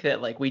think,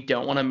 that like we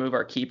don't want to move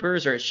our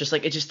keepers, or it's just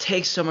like it just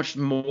takes so much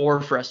more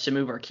for us to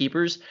move our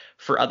keepers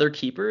for other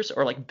keepers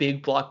or like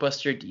big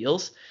blockbuster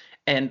deals,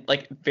 and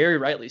like very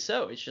rightly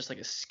so. It's just like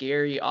a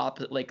scary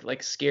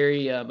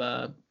scary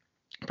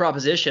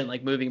proposition,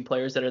 like moving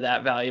players that are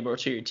that valuable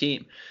to your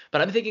team.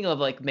 But I'm thinking of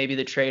like maybe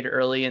the trade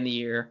early in the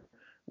year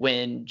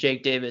when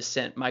Jake Davis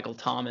sent Michael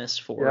Thomas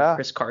for Yeah.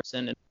 Chris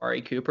Carson and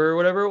Amari Cooper or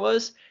whatever it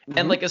was. And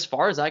Hmm. like as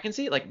far as I can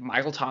see, like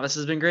Michael Thomas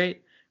has been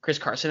great, Chris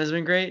Carson has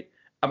been great,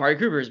 Amari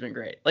Cooper has been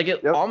great. Like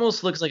it Yep.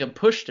 almost looks like a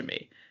push to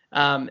me.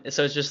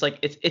 So it's just like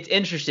it's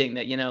interesting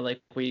that like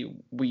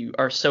we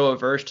are so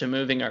averse to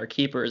moving our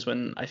keepers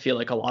when I feel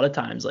like a lot of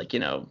times like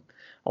a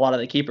lot of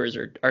the keepers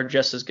are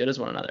just as good as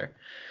one another.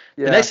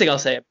 The Yeah. next thing I'll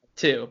say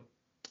too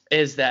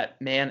is that,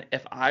 man,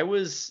 if I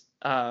was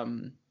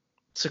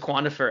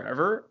Saquonda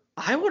forever,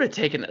 I would have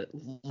taken a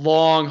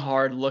long,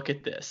 hard look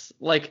at this.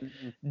 Like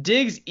Mhm.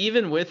 Diggs,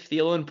 even with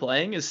Thielen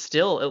playing, is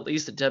still at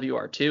least a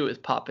WR2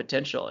 with pop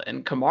potential,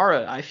 and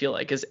Kamara, I feel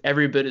like, is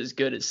every bit as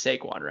good as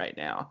Saquon right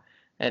now.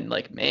 And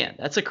like, man,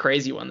 that's a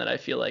crazy one that I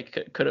feel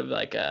like could have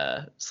like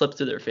slipped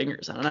through their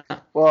fingers. I don't know.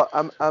 Well,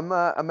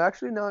 I'm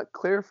actually not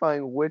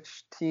clarifying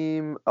which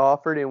team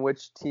offered and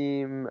which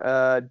team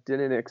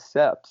didn't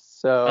accept.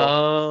 So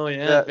Oh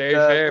yeah, very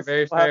fair, listeners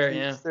very will have fair. to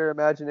Yeah. use their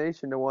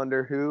imagination to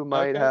wonder who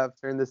might Okay. have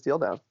turned this deal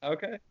down.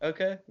 Okay.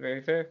 Okay.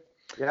 Very fair.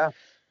 Yeah.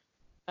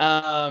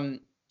 Um,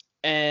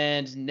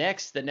 and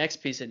the next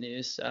piece of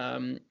news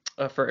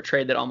for a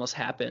trade that almost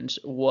happened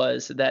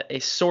was that a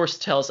source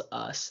tells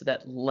us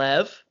that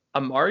Lev,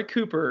 Amari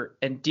Cooper,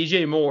 and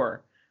DJ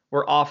Moore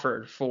were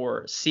offered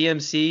for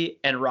CMC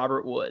and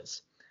Robert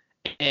Woods.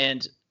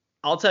 And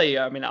I'll tell you,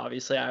 I mean,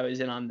 obviously I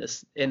was in on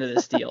this into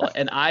this deal,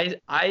 and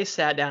I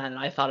sat down and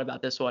I thought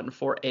about this one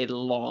for a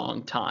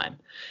long time,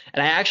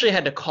 and I actually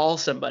had to call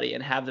somebody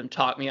and have them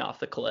talk me off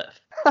the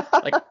cliff.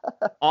 Like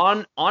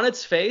on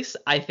its face,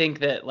 I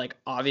think that like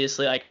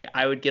obviously like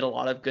I would get a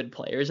lot of good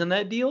players in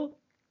that deal,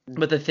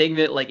 but the thing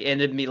that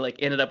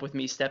ended up with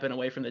me stepping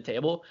away from the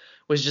table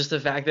was just the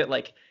fact that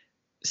like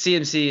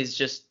CMC is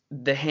just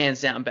the hands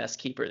down best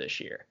keeper this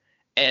year.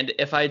 And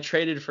if I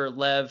traded for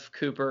Lev,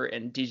 Cooper,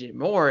 and DJ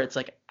Moore, it's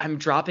like I'm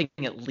dropping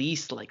at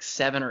least like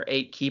 7 or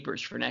 8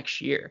 keepers for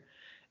next year.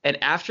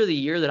 And after the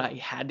year that I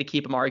had to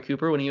keep Amari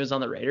Cooper when he was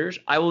on the Raiders,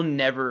 I will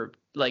never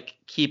like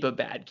keep a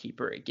bad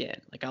keeper again.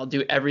 Like I'll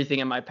do everything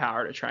in my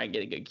power to try and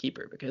get a good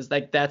keeper because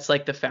like that's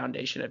like the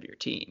foundation of your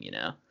team.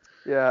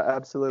 Yeah,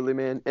 absolutely,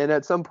 man. And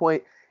at some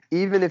point,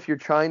 even if you're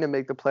trying to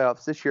make the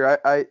playoffs this year,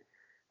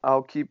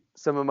 I'll keep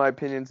some of my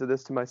opinions of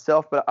this to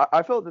myself, but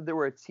I felt that there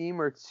were a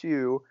team or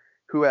two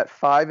who at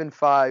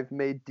 5-5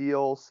 made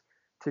deals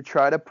to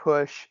try to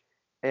push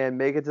and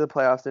make it to the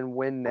playoffs and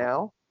win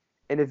now.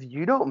 And if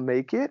you don't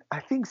make it,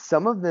 I think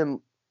some of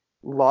them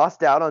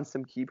lost out on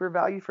some keeper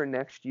value for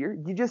next year.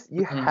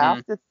 You Hmm.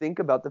 have to think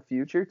about the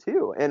future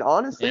too. And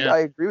honestly, Yeah. I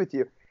agree with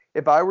you.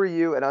 If I were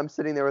you and I'm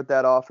sitting there with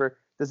that offer,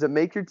 does it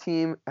make your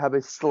team have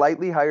a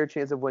slightly higher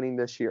chance of winning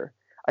this year?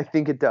 I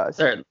think it does.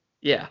 Certainly.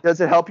 Yeah.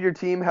 Does it help your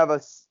team have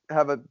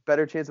a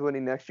better chance of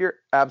winning next year?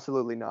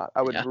 Absolutely not.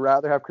 I would Yeah.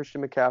 rather have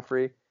Christian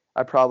McCaffrey.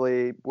 I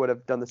probably would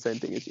have done the same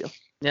thing as you.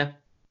 Yeah.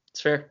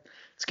 It's fair.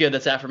 It's good.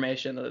 That's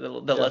affirmation that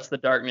Yeah. lets the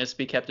darkness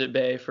be kept at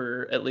bay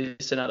for at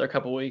least another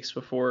couple weeks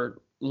before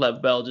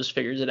Lev Bell just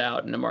figures it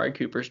out and Amari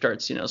Cooper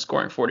starts,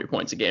 scoring 40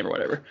 points a game or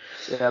whatever.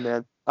 Yeah,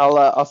 man.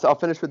 I'll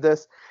finish with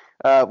this.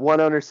 One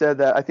owner said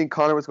that I think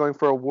Connor was going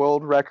for a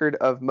world record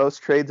of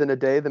most trades in a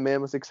day. The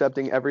man was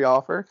accepting every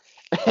offer.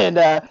 And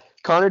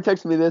Connor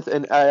texted me this,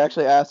 and I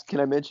actually asked, "Can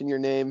I mention your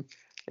name?"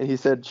 And he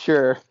said,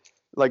 "Sure."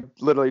 Like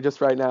literally just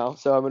right now.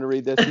 So I'm going to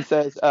read this. He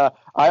says, "I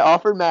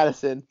offered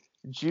Madison,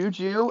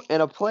 Juju,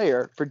 and a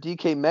player for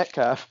DK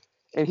Metcalf,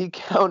 and he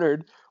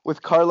countered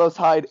with Carlos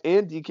Hyde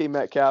and DK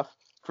Metcalf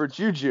for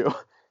Juju."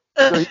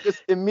 So he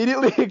just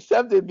immediately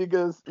accepted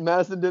because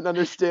Madison didn't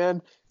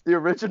understand the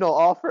original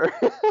offer,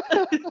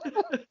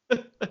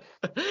 which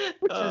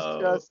is Oh,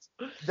 just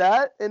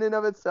that in and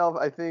of itself,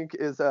 I think,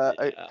 is a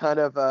yeah. kind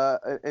of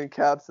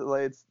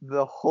encapsulates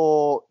the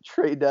whole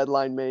trade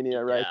deadline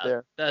mania right Yeah.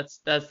 there.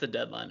 That's the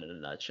deadline in a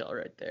nutshell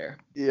right there.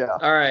 Yeah.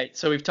 All right.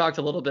 So we've talked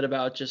a little bit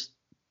about just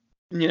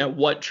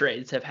what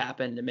trades have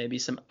happened and maybe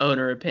some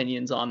owner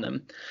opinions on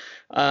them.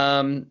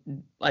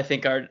 I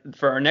think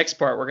for our next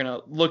part, we're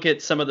going to look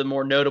at some of the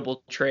more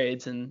notable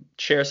trades and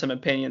share some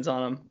opinions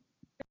on them,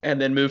 and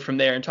then move from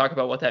there and talk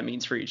about what that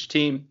means for each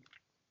team,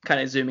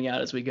 kind of zooming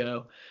out as we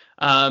go.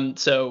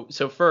 So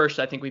first,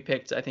 I think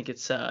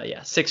it's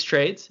 6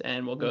 trades,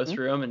 and we'll go Hmm.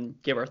 through them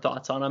and give our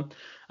thoughts on them.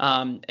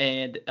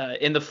 And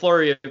in the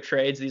flurry of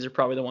trades, these are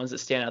probably the ones that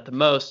stand out the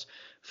most.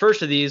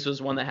 First of these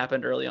was one that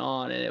happened early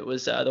on, and it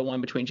was the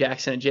one between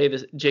Jackson and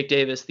Jake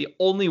Davis, the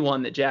only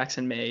one that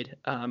Jackson made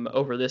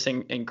over this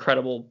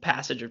incredible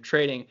passage of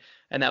trading,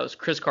 and that was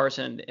Chris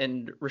Carson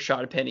and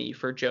Rashad Penny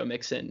for Joe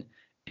Mixon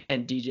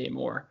and DJ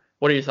Moore.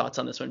 What are your thoughts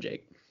on this one,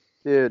 Jake?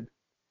 Dude,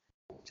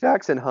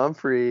 Jackson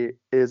Humphrey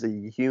is a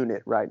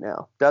unit right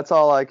now. That's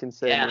all I can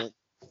say, Yeah. man.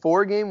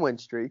 4-game win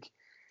streak.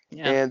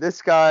 Yeah. And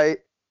this guy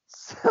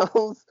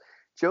sells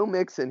Joe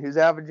Mixon, who's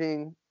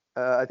averaging,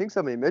 I think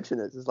somebody mentioned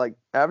this, is like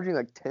averaging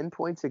like 10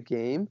 points a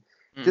game.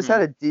 Just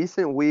had a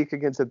decent week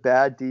against a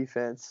bad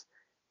defense.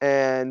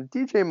 And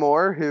DJ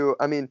Moore, who,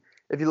 I mean,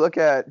 if you look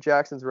at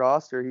Jackson's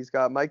roster, he's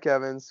got Mike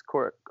Evans,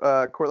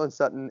 Cortland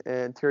Sutton,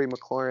 and Terry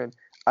McLaurin.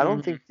 I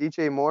don't think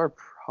DJ Moore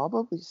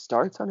probably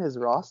starts on his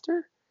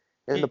roster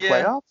in the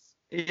playoffs.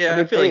 Yeah,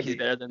 I feel like he's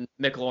better than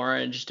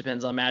McLaurin. It just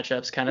depends on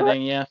matchups kind of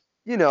thing, yeah.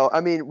 You know, I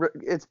mean,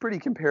 it's pretty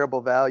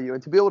comparable value.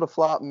 And to be able to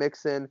flop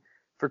Mixon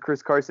for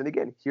Chris Carson,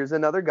 again, here's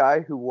another guy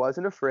who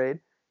wasn't afraid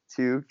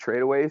to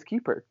trade away his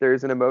keeper.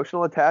 There's an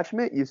emotional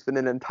attachment. You spend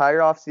an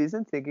entire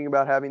offseason thinking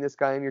about having this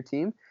guy on your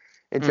team.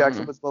 And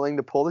Jackson was willing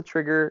to pull the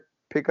trigger,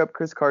 pick up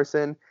Chris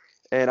Carson.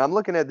 And I'm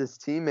looking at this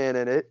team, man,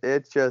 and it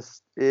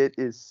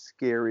is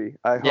scary.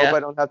 I hope I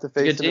don't have to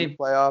face him in the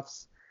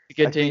playoffs.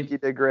 Good I team. think he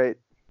did great.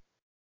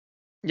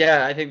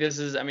 Yeah, I think this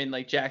is, I mean,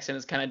 like Jackson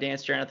has kind of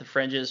danced around at the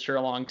fringes for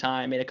a long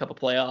time, made a couple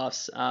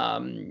playoffs,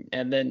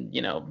 and then,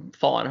 you know,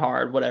 fallen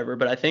hard, whatever.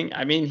 But I think,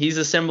 I mean, he's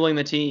assembling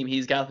the team.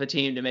 He's got the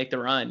team to make the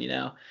run, you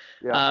know.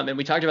 Yeah. And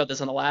we talked about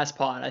this on the last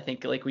pod. I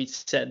think, like we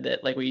said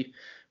that, like we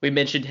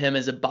mentioned him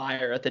as a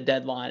buyer at the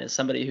deadline, as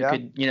somebody who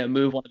could, you know,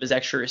 move one of his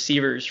extra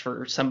receivers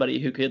for somebody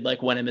who could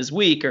like win him his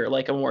week, or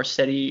like a more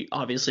steady,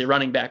 obviously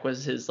running back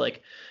was his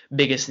like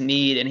biggest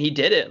need. And he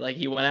did it. Like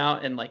he went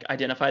out and like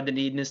identified the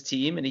need in his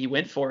team and he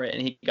went for it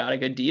and he got a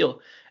good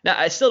deal. Now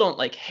I still don't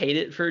like hate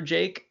it for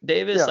Jake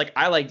Davis. Yeah. Like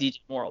I like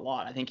DJ Moore a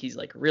lot. I think he's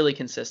like really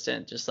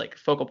consistent, just like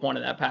focal point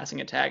of that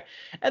passing attack.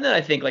 And then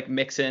I think like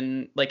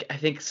Mixon, like I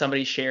think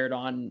somebody shared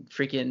on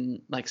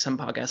freaking like some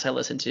podcast I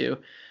listened to,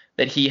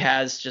 that he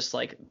has just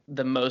like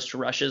the most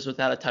rushes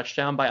without a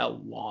touchdown by a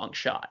long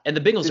shot. And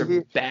the Bengals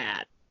are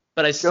bad,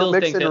 but I still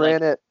think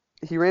that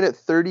he ran it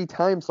 30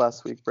 times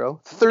last week,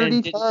 bro.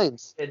 30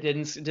 times. It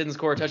didn't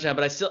score a touchdown,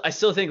 but I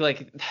still think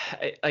like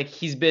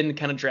he's been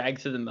kind of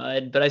dragged through the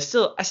mud, but I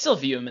still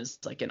view him as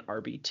like an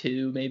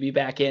RB2, maybe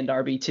back end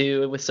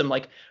RB2 with some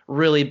like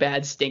really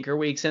bad stinker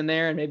weeks in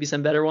there and maybe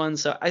some better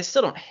ones. So I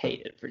still don't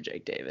hate it for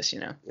Jake Davis,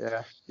 you know.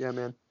 Yeah,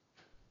 man.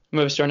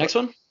 Move to our next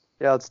one.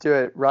 Yeah, let's do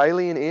it.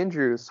 Riley and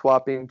Andrew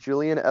swapping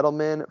Julian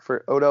Edelman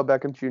for Odell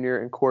Beckham Jr.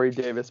 and Corey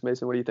Davis.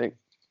 Mason, what do you think?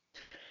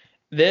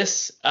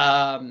 This,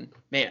 man,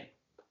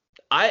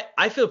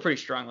 I feel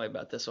pretty strongly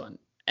about this one.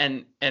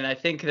 And I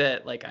think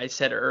that, like I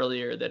said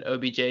earlier, that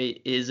OBJ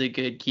is a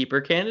good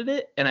keeper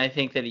candidate. And I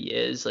think that he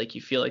is. Like,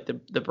 you feel like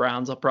the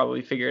Browns will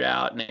probably figure it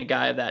out. And a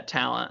guy of that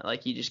talent,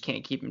 like, you just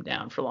can't keep him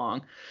down for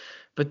long.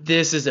 But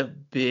this is a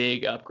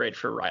big upgrade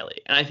for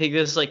Riley. And I think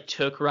this, like,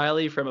 took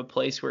Riley from a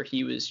place where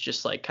he was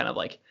just, like, kind of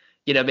like,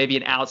 you know, maybe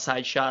an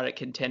outside shot at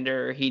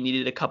contender. He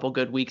needed a couple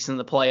good weeks in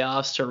the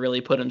playoffs to really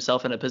put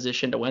himself in a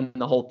position to win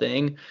the whole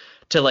thing,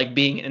 to like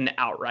being an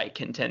outright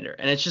contender.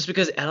 And it's just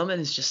because Edelman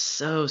is just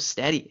so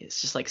steady.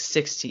 It's just like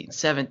 16,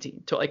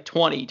 17 to like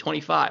 20,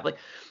 25.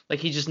 Like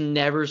he just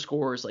never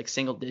scores like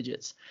single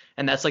digits.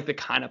 And that's like the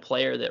kind of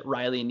player that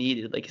Riley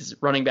needed. Like his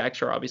running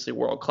backs are obviously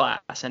world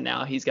class, and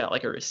now he's got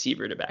like a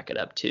receiver to back it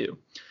up too.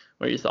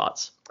 What are your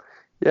thoughts?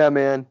 Yeah,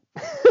 man.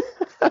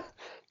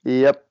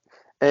 Yep.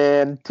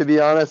 And to be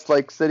honest,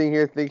 like sitting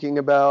here thinking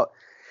about,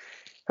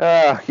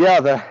 the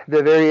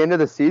very end of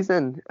the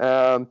season,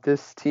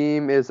 this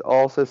team is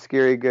also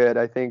scary good.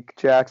 I think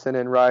Jackson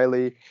and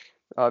Riley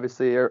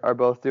obviously are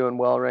both doing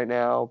well right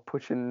now,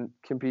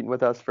 competing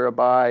with us for a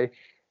bye,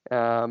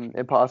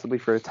 and possibly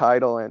for a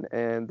title.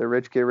 And the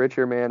rich get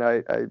richer, man.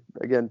 I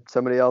again,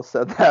 somebody else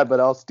said that, but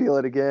I'll steal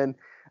it again.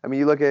 I mean,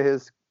 you look at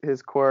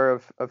his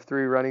core of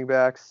 3 running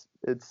backs,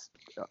 it's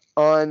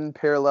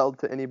unparalleled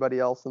to anybody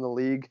else in the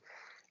league.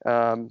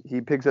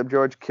 He picks up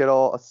George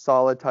Kittle, a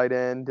solid tight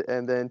end,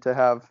 and then to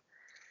have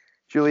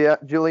Julian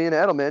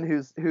Edelman,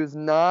 who's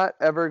not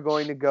ever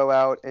going to go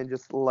out and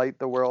just light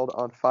the world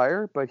on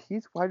fire, but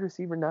he's wide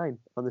receiver 9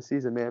 on the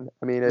season, man.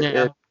 I mean,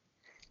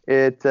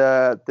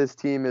 this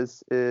team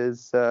is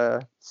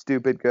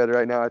stupid good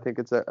right now. I think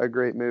it's a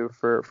great move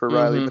for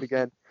Riley, but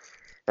again,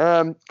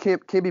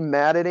 can't be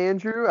mad at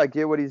Andrew. I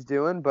get what he's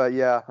doing, but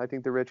yeah, I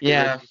think the rich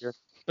get rich here.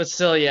 But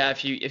still, yeah,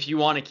 if you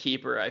want a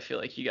keeper, I feel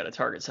like you got to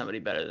target somebody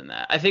better than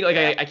that. I think like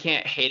I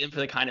can't hate him for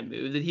the kind of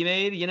move that he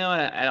made, you know,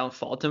 and I don't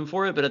fault him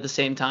for it. But at the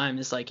same time,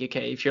 it's like,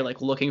 okay, if you're like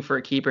looking for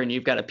a keeper and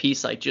you've got a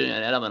piece like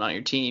Julian Edelman on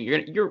your team,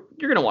 you're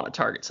gonna want to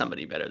target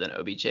somebody better than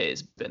OBJ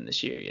has been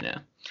this year, you know.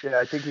 Yeah,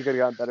 I think you could have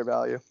gotten better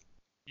value.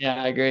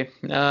 Yeah, I agree.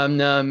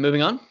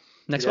 Moving on.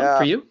 Next one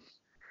for you.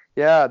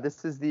 Yeah,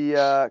 this is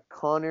the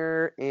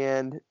Connor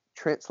and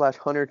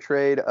Trent/Hunter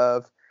trade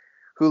of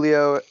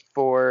Julio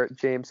for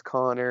James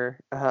Conner.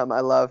 I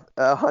love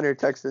Hunter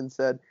Texan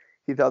said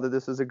he thought that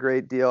this was a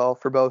great deal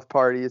for both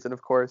parties, and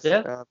of course,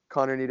 Yeah.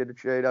 Connor needed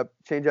to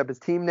change up his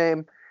team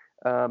name.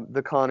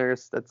 The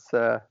Connors, that's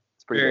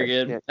it's pretty Very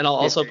good. good. And I'll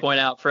also point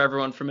out for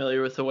everyone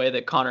familiar with the way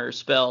that Connor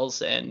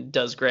spells and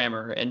does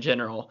grammar in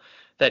general,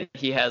 that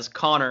he has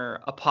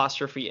Connor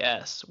apostrophe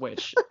S,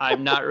 which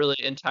I'm not really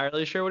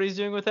entirely sure what he's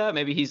doing with that.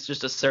 Maybe he's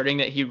just asserting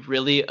that he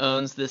really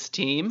owns this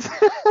team.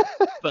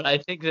 But I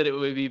think that it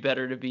would be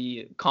better to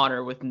be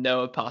Connor with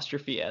no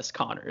apostrophe S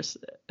Connors.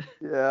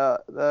 Yeah,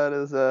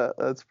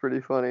 that's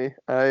pretty funny.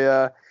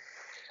 I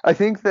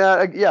think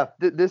that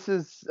this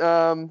is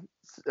one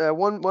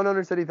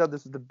owner said he thought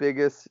this was the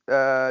biggest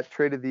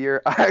trade of the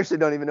year. I actually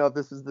don't even know if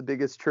this is the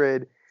biggest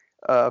trade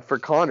for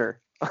Connor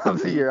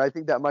of the year. I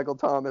think that Michael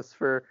Thomas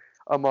for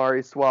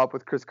Amari swap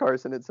with Chris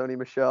Carson and Sony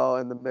Michel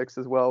in the mix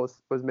as well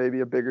was maybe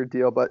a bigger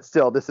deal, but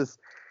still, this is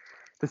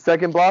the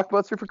second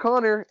blockbuster for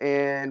Connor,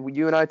 and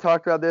you and I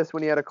talked about this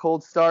when he had a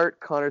cold start.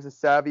 Connor's a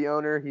savvy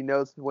owner. He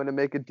knows when to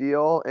make a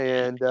deal,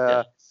 and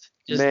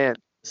man,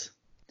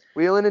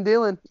 wheeling and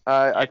dealing.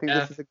 I think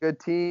this is a good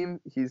team.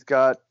 He's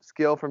got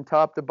skill from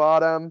top to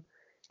bottom.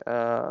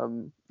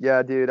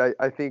 Yeah, dude,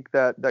 I think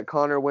that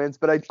Connor wins,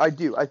 but I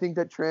think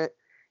that Trent,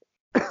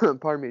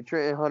 pardon me,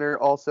 Trent and Hunter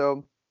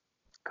also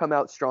come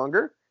out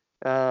stronger.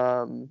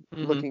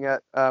 Looking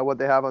at what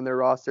they have on their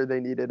roster, they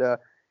needed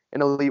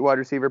an elite wide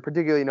receiver,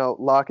 particularly,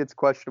 Lockett's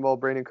questionable.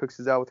 Brandon Cooks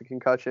is out with a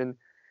concussion.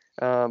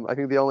 I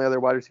think the only other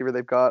wide receiver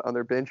they've got on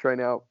their bench right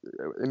now,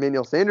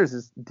 Emmanuel Sanders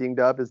is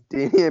dinged up, is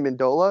Danny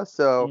Amendola.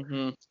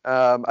 So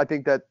I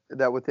think that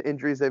with the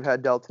injuries they've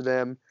had dealt to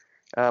them,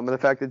 and the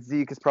fact that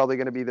Zeke is probably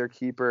going to be their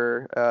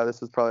keeper,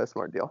 this was probably a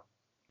smart deal.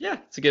 Yeah,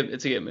 it's a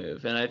good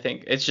move, and I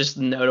think it's just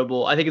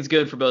notable. I think it's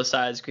good for both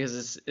sides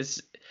because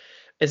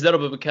it's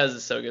notable because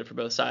it's so good for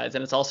both sides,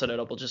 and it's also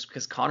notable just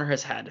because Connor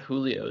has had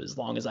Julio as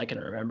long as I can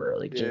remember,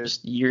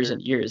 just years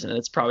and years, and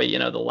it's probably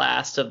the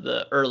last of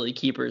the early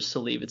keepers to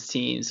leave its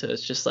team. So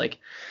it's just like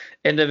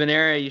end of an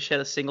era. You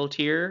shed a single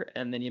tear,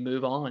 and then you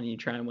move on and you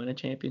try and win a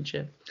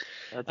championship.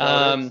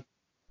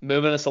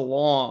 Moving us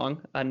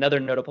along, another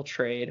notable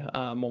trade,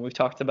 one we've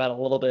talked about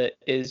a little bit,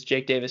 is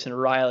Jake Davis and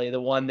Riley, the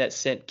one that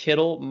sent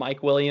Kittle,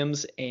 Mike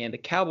Williams, and the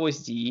Cowboys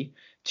D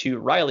to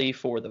Riley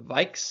for the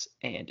Vikes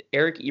and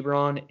Eric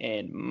Ebron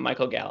and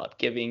Michael Gallup,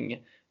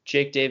 giving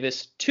Jake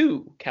Davis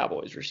 2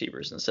 Cowboys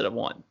receivers instead of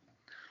 1.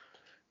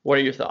 What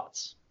are your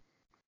thoughts?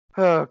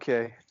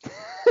 Okay.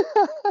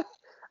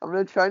 I'm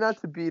going to try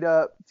not to beat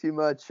up too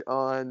much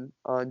on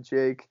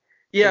Jake.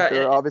 Yeah,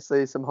 there are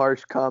obviously some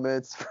harsh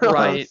comments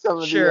from some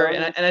of sure,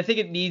 the and I think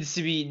it needs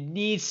to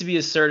be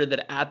asserted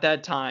that at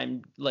that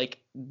time, like,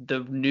 the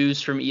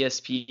news from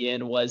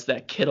ESPN was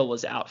that Kittle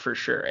was out for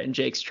sure, and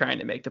Jake's trying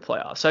to make the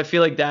playoffs. So I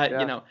feel like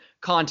that,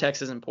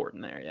 context is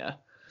important there. Yeah,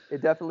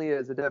 it definitely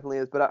is.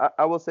 But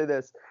I will say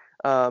this: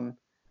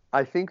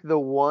 I think the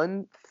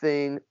one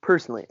thing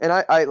personally, and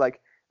I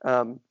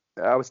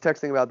was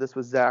texting about this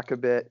with Zach a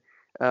bit.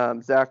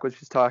 Zach was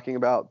just talking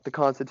about the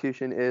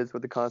Constitution is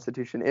what the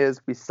Constitution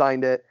is. We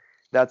signed it.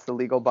 That's the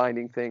legal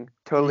binding thing.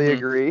 Totally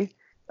agree.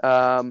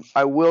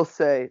 I will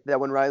say that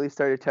when Riley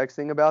started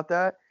texting about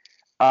that,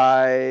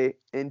 I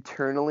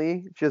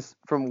internally, just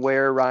from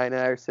where Ryan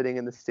and I are sitting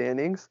in the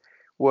standings,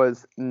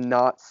 was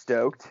not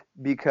stoked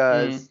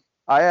because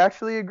I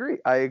actually agree.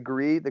 I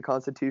agree the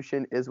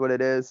Constitution is what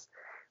it is,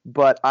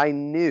 but I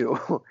knew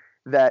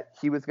that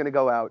he was going to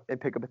go out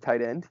and pick up a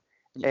tight end.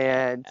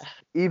 And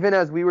even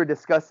as we were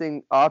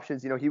discussing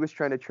options, he was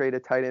trying to trade a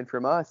tight end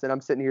from us. And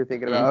I'm sitting here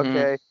thinking about,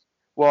 okay,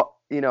 well,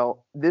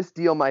 this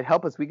deal might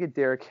help us. We get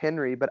Derrick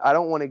Henry, but I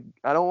don't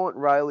want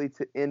Riley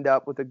to end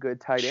up with a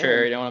good tight end.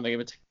 Sure, you don't want to make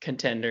him a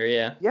contender,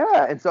 yeah.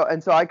 Yeah, and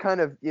so I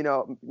kind of,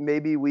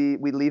 maybe we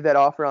leave that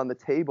offer on the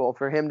table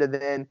for him to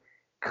then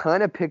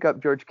kind of pick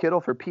up George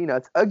Kittle for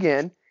peanuts.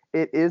 Again,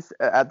 it is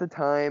at the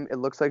time, it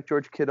looks like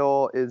George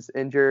Kittle is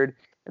injured.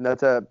 And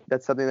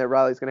that's something that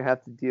Riley's going to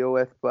have to deal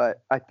with.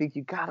 But I think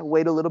you got to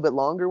wait a little bit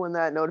longer when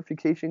that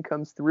notification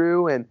comes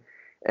through.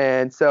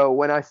 And so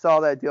when I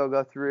saw that deal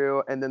go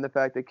through, and then the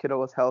fact that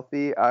Kittle was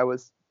healthy, I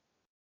was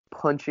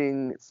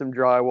punching some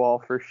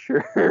drywall for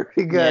sure.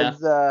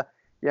 Because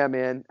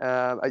man,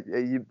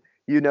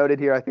 you noted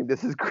here, I think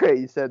this is great.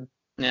 You said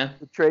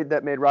the trade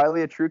that made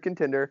Riley a true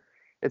contender.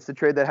 It's the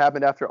trade that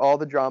happened after all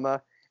the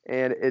drama,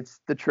 and it's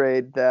the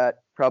trade that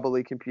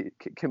probably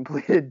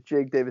completed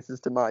Jake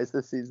Davis's demise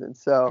this season.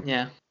 So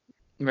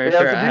very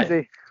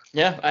fair.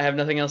 I have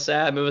nothing else to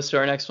add. Move us to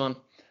our next one.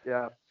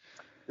 Yeah,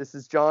 this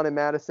is John and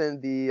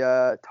Madison,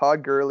 the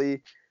Todd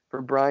Gurley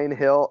for Brian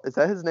Hill. Is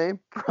that his name?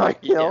 Brian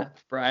Hill.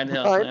 Brian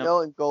Hill. Brian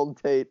Hill and Golden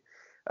Tate.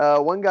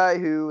 One guy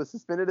who was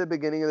suspended at the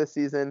beginning of the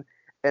season,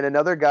 and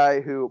another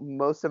guy who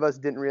most of us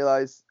didn't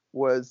realize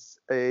was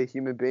a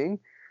human being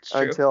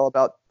until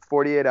about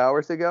 48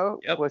 hours ago.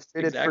 Was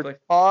traded for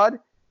Todd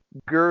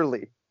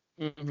Gurley.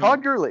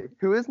 Todd Gurley,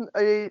 who isn't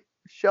a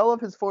shell of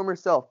his former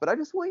self, but I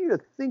just want you to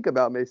think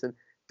about, Mason,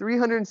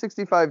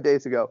 365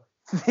 days ago,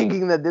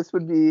 thinking that this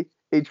would be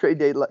a trade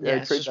deadline.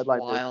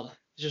 Wild.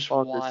 Just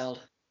bonkers.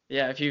 Wild.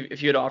 Yeah, if you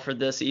had offered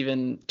this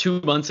even 2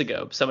 months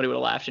ago, somebody would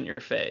have laughed in your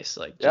face.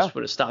 Like, Yeah. just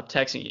would have stopped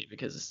texting you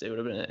because it would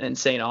have been an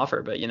insane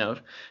offer. But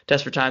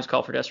desperate times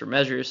call for desperate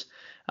measures.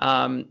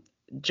 Um,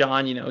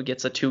 John,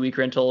 gets a 2 week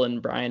rental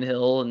and Brian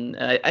Hill, and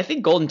I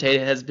think Golden Tate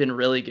has been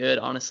really good,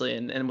 honestly.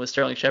 And with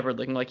Sterling Shepard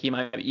looking like he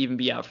might even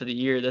be out for the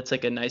year, that's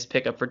like a nice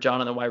pickup for John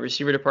in the wide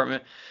receiver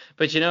department.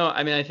 But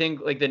I mean, I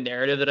think like the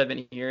narrative that I've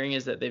been hearing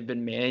is that they've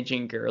been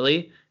managing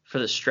Gurley for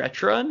the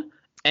stretch run.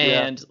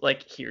 Yeah. And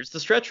like, here's the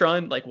stretch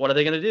run. Like, what are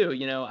they gonna do?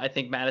 I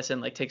think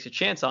Madison like takes a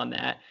chance on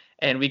that,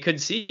 and we could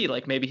see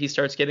like maybe he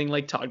starts getting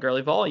like Todd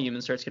Gurley volume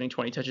and starts getting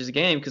 20 touches a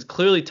game because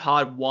clearly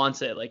Todd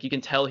wants it. Like, you can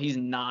tell he's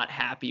not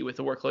happy with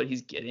the workload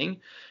he's getting,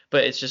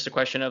 but it's just a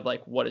question of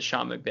like, what is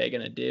Sean McVay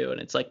gonna do?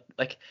 And it's like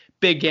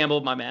big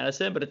gamble by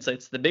Madison, but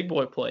it's the big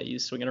boy play. You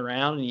swing it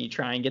around and you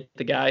try and get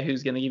the guy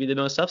who's gonna give you the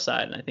most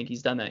upside, and I think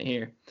he's done that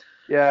here.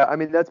 Yeah, I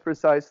mean that's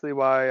precisely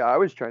why I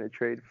was trying to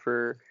trade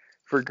for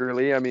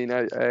Gurley. I mean,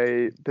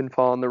 I've been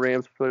following the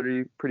Rams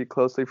pretty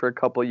closely for a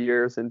couple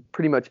years, and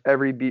pretty much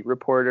every beat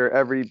reporter,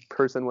 every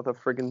person with a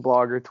friggin'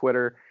 blog or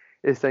Twitter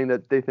is saying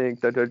that they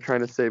think that they're trying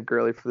to save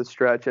Gurley for the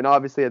stretch. And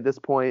obviously at this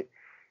point,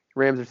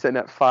 Rams are sitting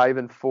at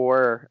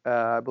 5-4.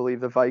 I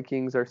believe the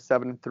Vikings are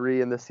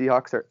 7-3, and the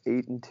Seahawks are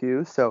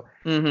 8-2. So,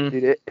 Mm-hmm.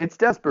 dude, it's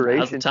desperation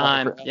Now's the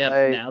time. for Yep,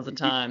 LA. now's the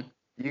time.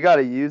 You got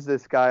to use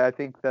this guy. I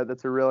think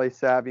that's a really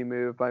savvy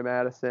move by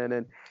Madison.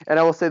 And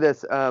I will say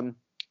this.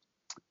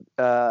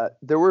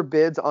 There were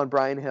bids on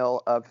Brian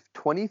Hill of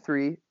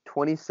 23,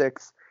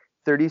 26,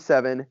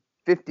 37,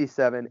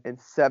 57, and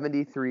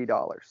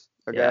 $73.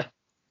 Okay. Yeah.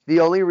 The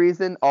only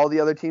reason all the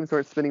other teams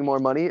weren't spending more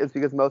money is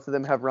because most of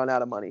them have run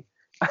out of money.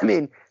 I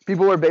mean,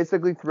 people were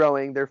basically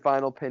throwing their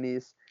final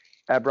pennies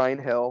at Brian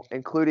Hill,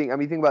 including, I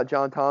mean, think about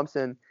John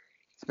Thompson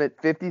spent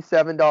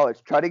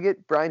 $57. Try to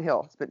get Brian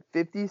Hill. Spent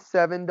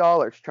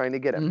 $57 trying to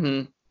get him.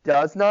 Mm-hmm.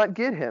 Does not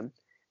get him,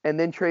 and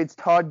then trades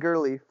Todd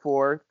Gurley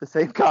for the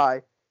same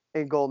guy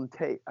and Golden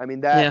Tate. I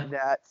mean,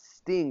 that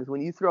stings when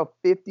you throw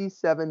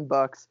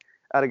 $57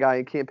 at a guy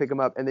and can't pick him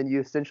up, and then you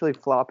essentially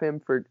flop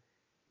him for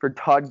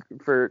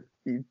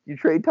you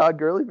trade Todd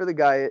Gurley for the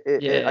guy.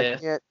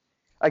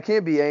 I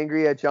can't be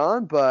angry at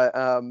John, but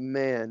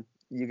man,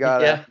 you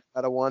gotta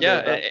wonder.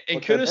 Yeah,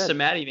 and kudos to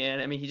Matty, man.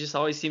 I mean, he just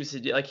always seems to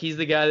do, like, he's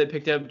the guy that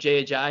picked up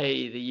Jay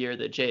Ajayi the year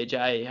that Jay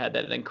Ajayi had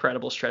that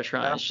incredible stretch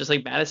run. Yeah. It's just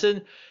like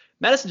Madison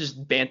just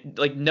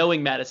like,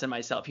 knowing Madison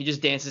myself, he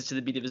just dances to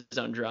the beat of his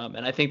own drum.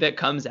 And I think that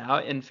comes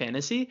out in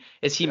fantasy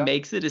as he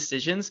makes the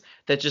decisions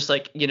that just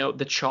like,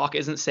 the chalk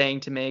isn't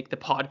saying to make, the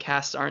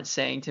podcasts aren't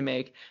saying to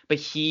make, but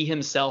he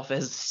himself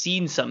has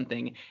seen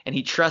something and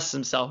he trusts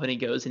himself and he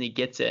goes and he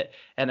gets it.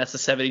 And that's the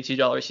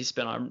 $72 he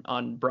spent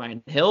on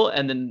Brian Hill,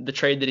 and then the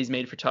trade that he's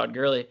made for Todd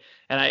Gurley.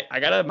 And I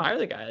gotta admire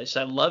the guy.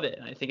 I love it,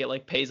 and I think it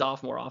like pays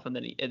off more often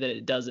than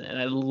it doesn't. And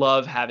I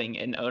love having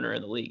an owner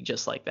in the league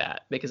just like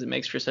that, because it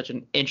makes for such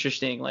an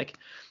interesting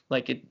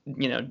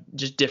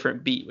just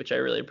different beat, which I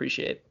really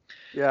appreciate.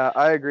 Yeah,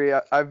 I agree.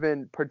 I've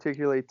been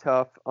particularly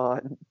tough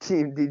on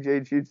Team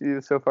DJ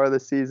Juju so far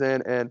this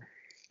season, and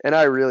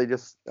I really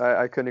just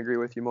I couldn't agree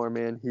with you more,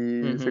 man.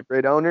 He's a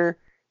great owner.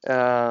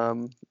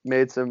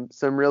 Made some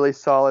really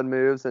solid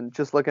moves, and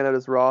just looking at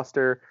his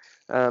roster,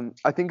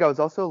 I think I was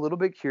also a little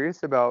bit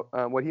curious about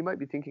what he might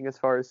be thinking as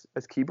far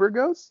as keeper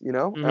goes.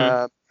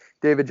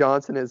 David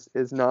Johnson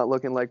is not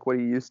looking like what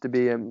he used to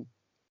be, and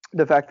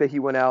the fact that he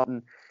went out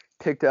and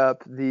picked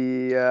up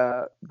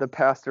the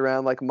passed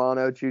around like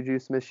mono Juju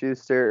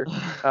Smith-Schuster,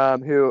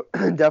 who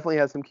definitely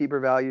has some keeper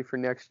value for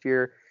next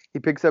year. He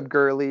picks up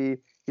Gurley.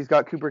 He's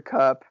got Cooper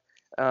Kupp.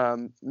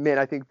 Man,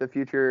 I think the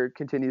future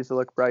continues to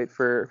look bright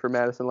for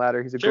Madison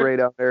Ladder. He's a great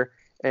owner,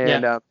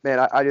 and man,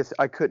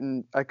 I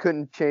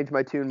couldn't change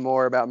my tune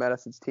more about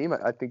Madison's team.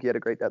 I think he had a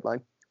great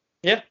deadline.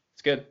 Yeah,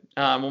 it's good.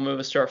 We'll move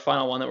us to our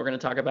final one that we're going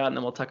to talk about, and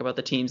then we'll talk about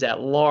the teams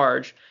at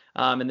large.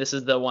 And this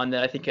is the one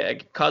that I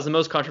think caused the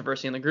most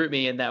controversy in the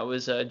GroupMe, and that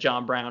was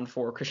John Brown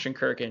for Christian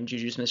Kirk and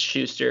Juju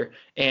Smith-Schuster.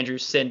 Andrew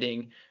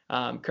sending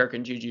Kirk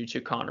and Juju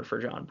to Connor for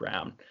John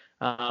Brown.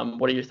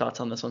 What are your thoughts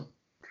on this one?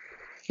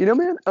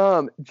 Man,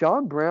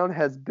 John Brown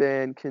has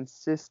been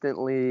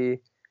consistently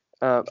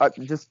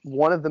just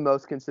one of the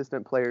most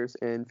consistent players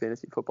in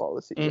fantasy football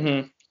this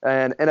season.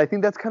 And I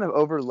think that's kind of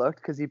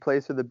overlooked because he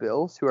plays for the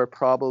Bills, who are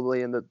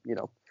probably in the,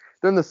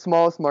 they're in the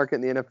smallest market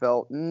in the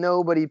NFL.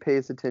 Nobody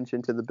pays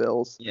attention to the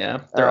Bills.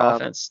 Yeah, their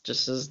offense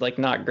just is like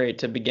not great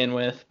to begin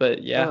with, but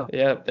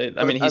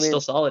he's still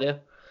solid, yeah.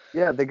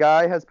 Yeah, the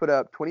guy has put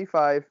up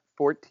 25,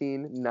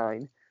 14,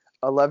 9,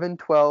 11,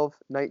 12,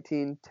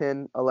 19,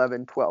 10,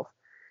 11, 12.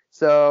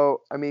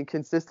 So, I mean,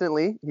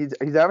 consistently,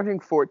 he's averaging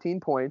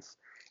 14 points,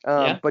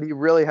 but he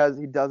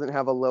doesn't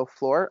have a low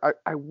floor.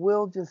 I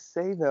will just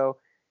say, though,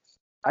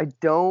 I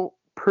don't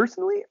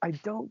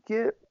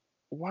get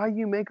why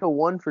you make a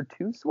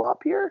 1-for-2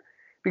 swap here,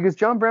 because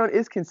John Brown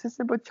is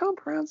consistent, but John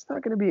Brown's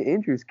not going to be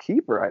Andrew's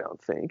keeper, I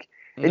don't think.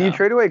 And you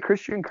trade away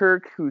Christian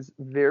Kirk, who's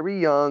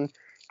very young,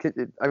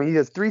 I mean, he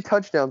has 3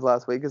 touchdowns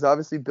last week. He's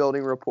obviously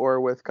building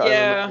rapport with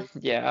Kyler Murray.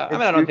 Yeah. I And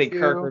mean, I don't think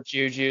Kirk Juju, or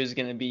Juju is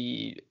going to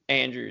be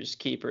Andrew's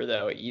keeper,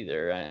 though,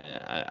 either.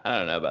 I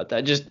don't know about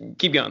that. Just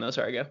keep going, though.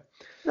 Sorry, go.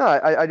 no,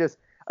 I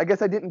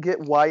guess I didn't get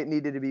why it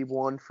needed to be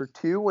 1 for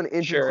 2. When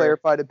Andrew Sure.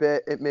 clarified a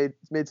bit, it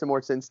made some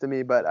more sense to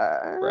me. But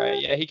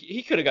Right. Yeah.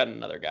 He could have gotten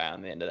another guy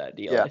on the end of that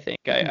deal, yeah, I think.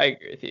 I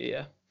agree with you.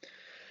 Yeah.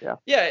 yeah,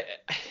 Yeah,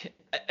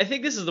 I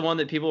think this is the one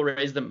that people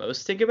raise the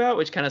most stink about,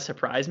 which kind of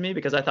surprised me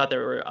because I thought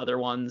there were other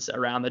ones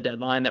around the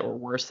deadline that were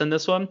worse than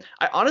this one.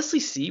 I honestly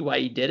see why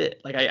he did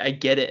it. Like I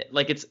get it.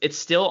 Like it's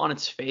still on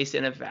its face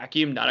in a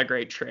vacuum, not a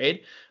great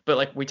trade. But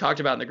like we talked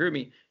about in the group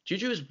me,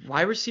 Juju is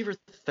wide receiver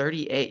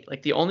 38.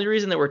 Like the only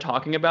reason that we're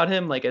talking about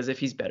him like as if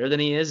he's better than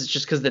he is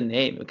just because the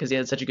name, because he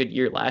had such a good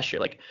year last year.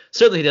 Like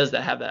certainly he does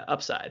have that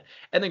upside.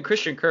 And then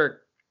Christian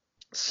Kirk,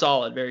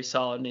 solid, very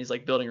solid, and he's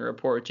like building a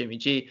rapport with Jimmy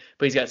G.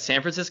 But he's got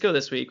San Francisco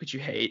this week, which you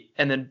hate,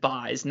 and then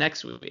buys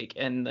next week,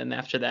 and then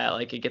after that,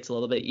 like it gets a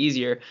little bit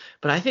easier.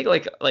 But I think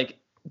like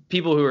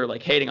people who are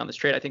like hating on this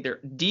trade, I think they're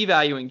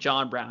devaluing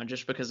John Brown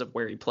just because of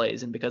where he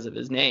plays and because of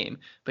his name.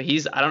 But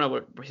I don't know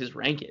what his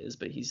rank is,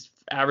 but he's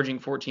averaging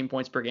 14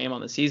 points per game on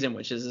the season,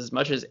 which is as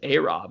much as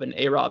A-Rob, and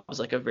A-Rob is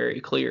like a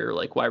very clear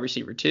like wide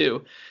receiver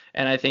too.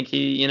 And I think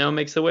he,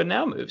 makes the win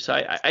now move. So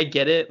I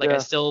get it. Like I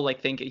still like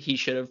think he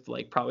should have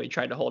like probably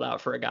tried to hold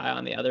out for a guy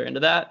on the other end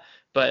of that.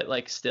 But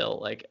like still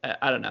like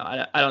I don't know.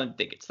 I don't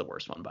think it's the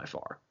worst one by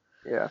far.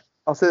 yeah.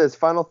 I'll say this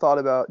final thought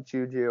about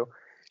Juju,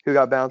 who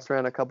got bounced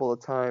around a couple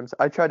of times.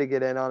 I tried to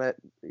get in on it,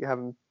 have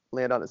him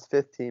land on his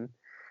 5th team,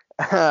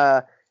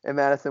 and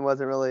Madison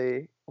wasn't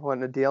really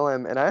wanting to deal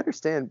him. And I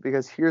understand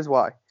because here's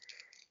why.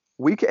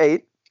 Week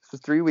 8, this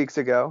was 3 weeks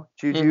ago,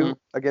 Juju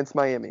against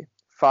Miami,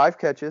 5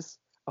 catches,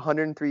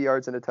 103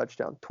 yards and a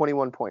touchdown,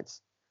 21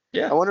 points.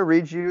 Yeah. I want to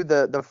read you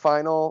the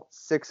final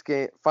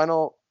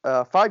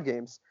 5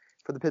 games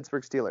for the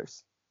Pittsburgh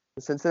Steelers.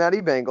 The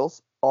Cincinnati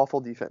Bengals,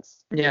 awful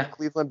defense. Yeah.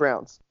 Cleveland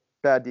Browns,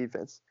 bad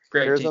defense.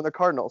 Great Arizona team.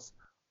 Cardinals,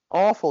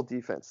 awful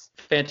defense.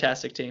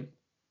 Fantastic team.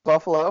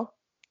 Buffalo,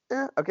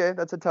 okay,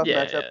 that's a tough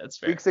matchup. Yeah, that's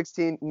fair. Week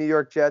 16, New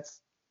York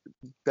Jets,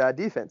 bad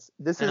defense.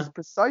 This is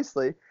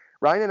precisely,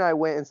 Ryan and I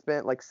went and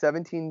spent like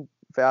 $17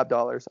 fab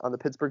on the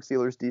Pittsburgh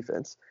Steelers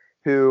defense,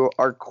 who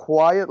are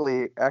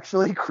quietly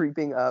actually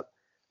creeping up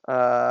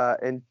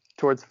and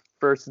towards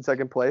first and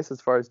second place as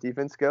far as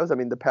defense goes. I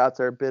mean, the Pats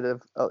are a bit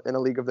of in a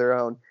league of their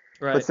own.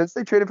 Right. But since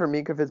they traded for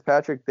Minkah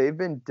Fitzpatrick, they've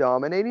been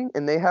dominating,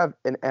 and they have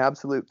an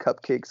absolute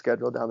cupcake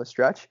schedule down the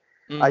stretch.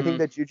 I think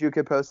that Juju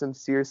could post some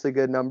seriously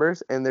good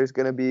numbers, and there's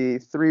going to be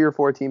 3 or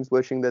 4 teams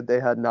wishing that they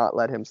had not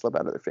let him slip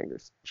out of their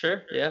fingers.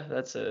 Sure. Yeah,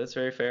 that's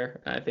very fair.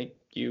 I think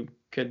you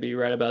could be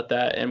right about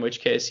that, in which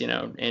case,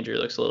 Andrew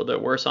looks a little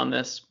bit worse on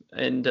this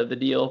end of the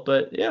deal.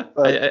 But yeah,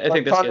 I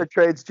think that's Connor good.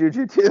 trades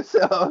Juju too,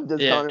 so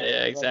Connor,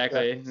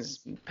 exactly.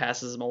 Just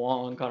passes him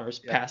along. Connor's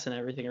passing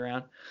everything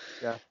around.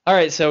 Yeah. All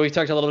right, so we've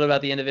talked a little bit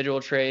about the individual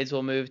trades.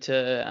 We'll move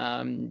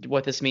to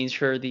what this means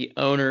for the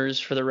owners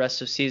for the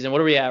rest of season. What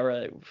are we at? We're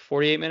at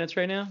 48 minutes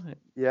right now.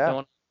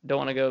 Yeah. Don't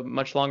want to go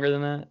much longer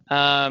than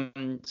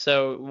that.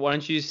 So why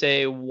don't you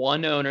say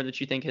one owner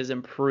that you think has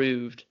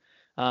improved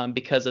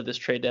because of this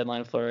trade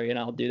deadline flurry, and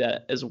I'll do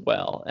that as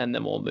well, and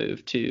then we'll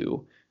move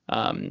to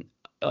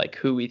like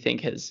who we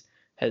think has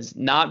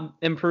not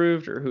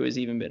improved or who has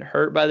even been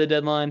hurt by the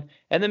deadline,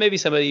 and then maybe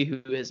somebody who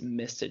has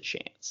missed a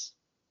chance.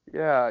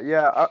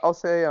 Yeah. I'll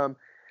say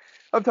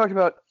I've talked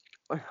about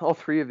all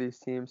 3 of these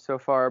teams so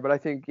far, but I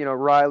think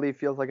Riley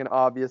feels like an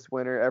obvious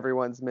winner.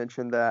 Everyone's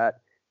mentioned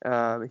that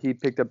he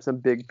picked up some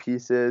big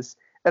pieces,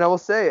 and I will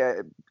say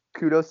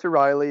kudos to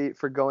Riley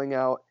for going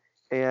out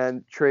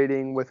and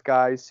trading with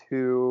guys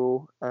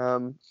who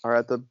are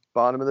at the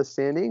bottom of the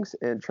standings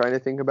and trying to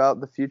think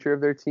about the future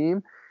of their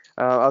team.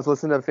 I was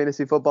listening to a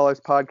Fantasy Footballers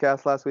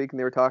podcast last week, and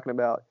they were talking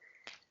about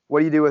what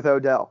do you do with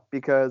Odell?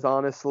 Because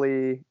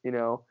honestly,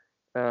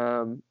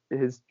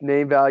 his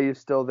name value is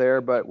still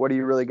there, but what are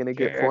you really going to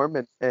get for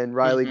him? And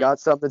Riley got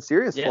something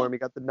serious for him. He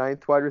got the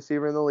 9th wide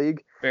receiver in the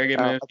league. Very good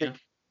move. I think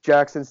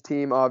Jackson's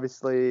team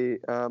obviously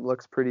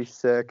looks pretty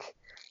sick.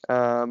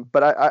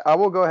 But I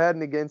will go ahead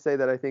and again say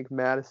that I think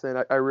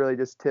Madison, I really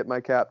just tip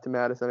my cap to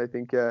Madison. I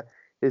think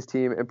his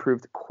team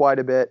improved quite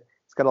a bit.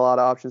 He's got a lot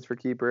of options for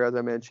keeper, as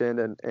I mentioned,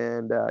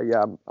 and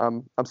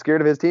I'm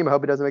scared of his team. I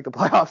hope he doesn't make the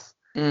playoffs.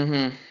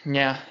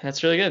 Yeah,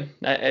 that's really good.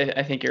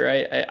 I think you're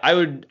right. I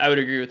would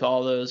agree with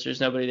all those.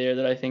 There's nobody there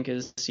that I think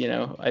is,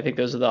 I think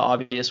those are the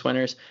obvious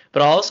winners.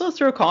 But I'll also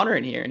throw Connor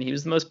in here, and he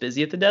was the most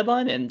busy at the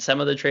deadline. And some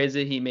of the trades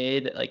that he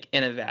made, like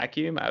in a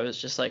vacuum, I was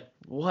just like,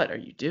 what are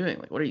you doing?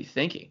 Like, what are you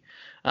thinking?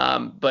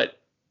 But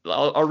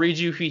I'll read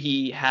you who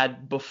he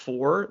had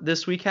before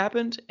this week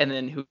happened, and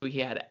then who he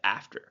had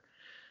after.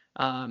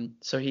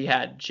 So he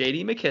had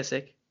J.D.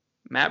 McKissick,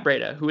 Matt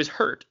Breida, who is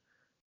hurt,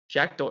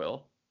 Jack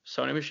Doyle,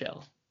 Sony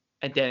Michel,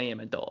 and Danny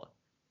Amendola.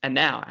 And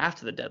now,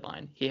 after the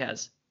deadline, he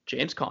has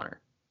James Conner,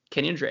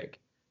 Kenyon Drake,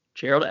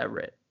 Gerald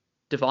Everett,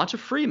 Devonta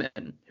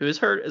Freeman, who is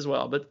hurt as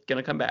well, but going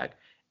to come back,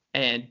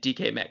 and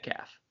DK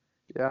Metcalf.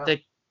 Yeah.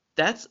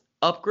 That's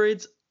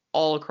upgrades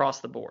all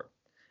across the board.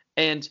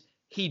 And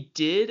He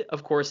did,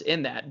 of course,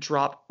 in that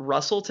drop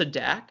Russell to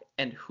Dak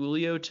and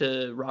Julio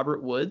to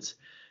Robert Woods,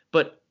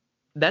 but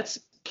that's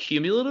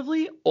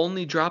cumulatively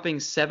only dropping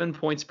 7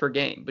 points per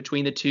game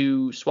between the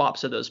two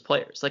swaps of those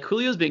players. Like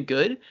Julio's been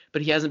good,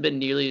 but he hasn't been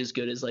nearly as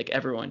good as like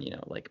everyone,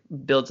 like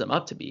builds him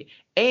up to be.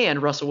 And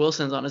Russell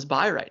Wilson's on his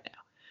bye right now.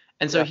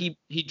 And so Yeah.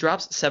 he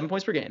drops 7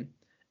 points per game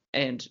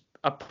and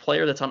a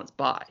player that's on its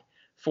bye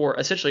for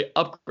essentially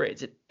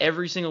upgrades at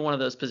every single one of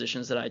those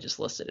positions that I just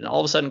listed. And all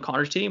of a sudden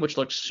Connor's team, which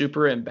looks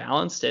super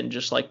imbalanced and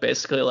just like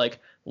basically like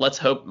let's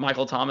hope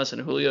Michael Thomas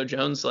and Julio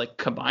Jones like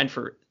combined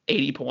for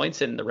 80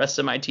 points and the rest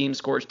of my team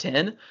scores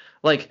 10.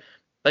 Like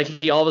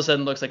he all of a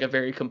sudden looks like a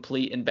very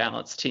complete and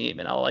balanced team.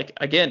 And I'll like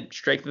again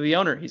straight to the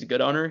owner. He's a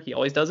good owner. He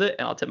always does it,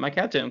 and I'll tip my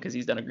cap to him because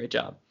he's done a great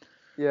job.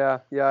 Yeah,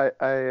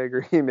 I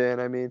agree, man.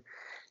 I mean,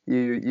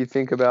 you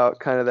think about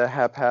kind of the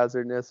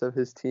haphazardness of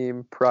his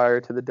team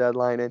prior to the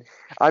deadline, and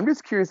I'm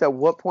just curious, at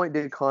what point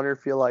did Connor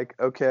feel like,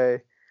 okay,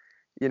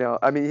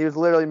 I mean, he was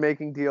literally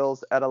making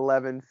deals at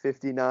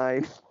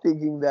 11:59,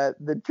 thinking that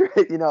the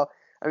trade,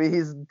 I mean,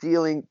 he's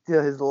dealing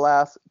to his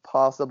last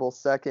possible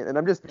second,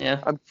 and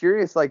Yeah. I'm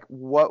curious, like,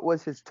 what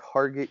was his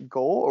target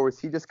goal, or was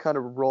he just kind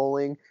of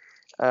rolling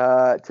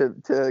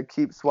to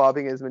keep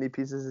swapping as many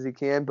pieces as he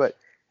can? But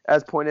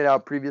as pointed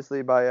out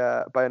previously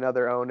by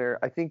another owner,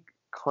 I think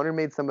Connor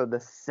made some of the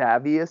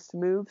savviest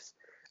moves.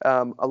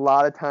 A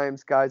lot of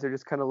times, guys are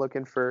just kind of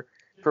looking for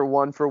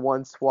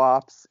one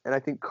swaps, and I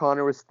think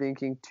Connor was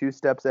thinking 2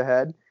 steps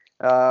ahead.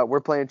 We're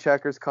playing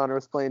checkers. Connor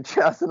was playing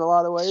chess in a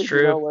lot of ways. It's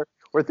true.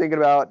 We're thinking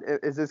about,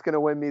 is this going to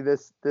win me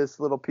this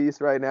little piece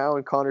right now?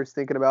 And Connor's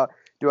thinking about,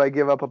 do I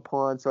give up a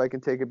pawn so I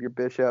can take up your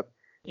bishop?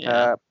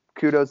 Yeah.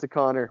 Kudos to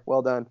Connor.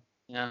 Well done.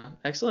 Yeah.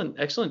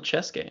 Excellent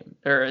chess game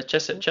or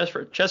chess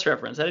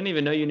reference. I didn't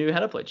even know you knew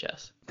how to play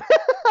chess.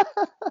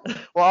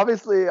 Well,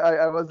 obviously,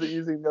 I wasn't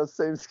using those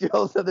same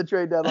skills at the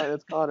trade deadline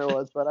as Connor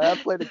was, but I have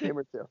played a game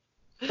or two.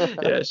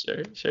 Yeah,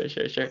 sure.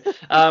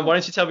 Why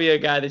don't you tell me a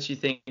guy that you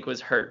think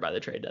was hurt by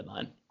the trade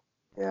deadline?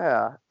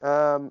 Yeah.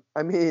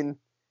 I mean,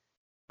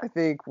 I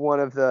think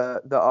one of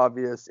the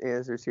obvious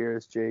answers here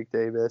is Jake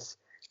Davis.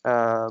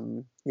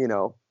 You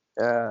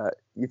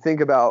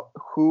think about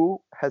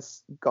who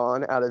has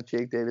gone out of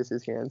Jake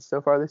Davis's hands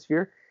so far this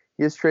year.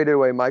 He has traded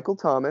away Michael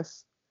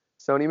Thomas,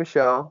 Sony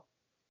Michel,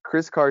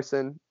 Chris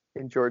Carson,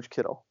 and George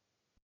Kittle.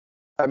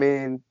 I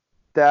mean,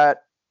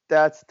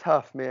 that's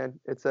tough, man.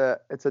 It's a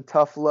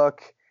tough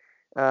look.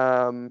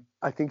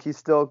 I think he's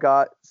still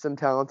got some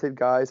talented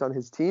guys on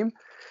his team.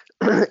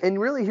 And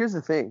really, here's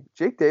the thing.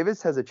 Jake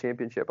Davis has a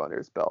championship under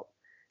his belt.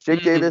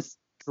 Jake Davis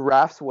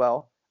drafts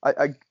well.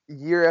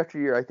 Year after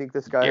year, I think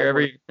this guy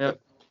has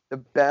the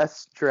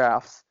best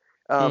drafts.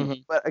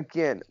 But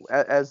again,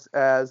 as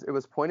it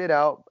was pointed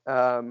out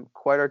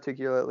quite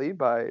articulately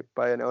by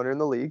an owner in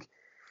the league,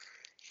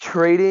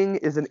 trading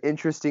is an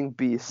interesting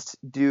beast.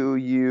 Do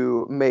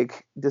you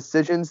make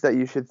decisions that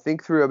you should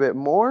think through a bit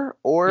more,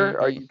 or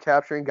are you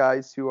capturing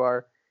guys who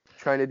are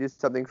trying to do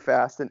something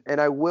fast?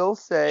 And I will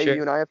say, Sure.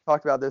 you and I have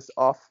talked about this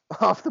off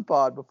the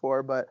pod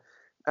before, but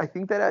I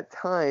think that at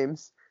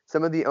times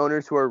some of the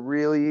owners who are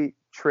really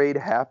trade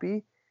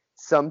happy,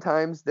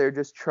 sometimes they're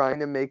just trying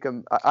to make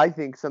them. I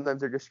think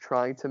sometimes they're just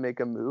trying to make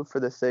a move for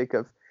the sake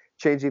of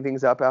changing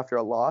things up after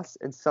a loss.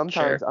 And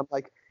sometimes Sure. I'm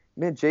like,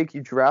 man, Jake,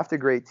 you draft a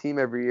great team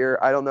every year.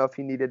 I don't know if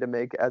he needed to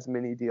make as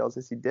many deals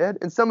as he did.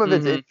 And some of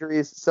it's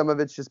injuries, some of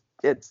it's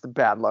the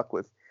bad luck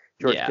with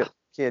George Yeah. Kittle.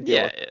 Can't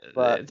deal with it.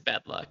 But It's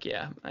bad luck.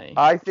 Yeah.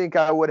 I think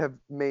I would have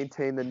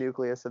maintained the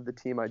nucleus of the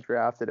team I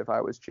drafted if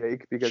I was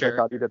Jake, because I Sure.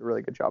 thought he did a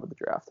really good job of the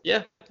draft.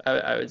 Yeah,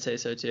 I would say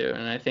so too.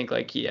 And I think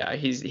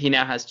he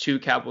now has 2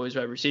 Cowboys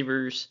wide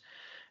receivers.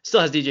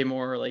 Still has DJ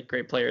Moore, like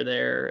great player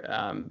there.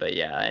 But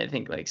yeah, I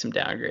think like some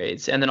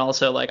downgrades. And then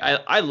also like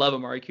I love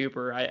Amari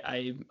Cooper.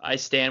 I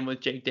stand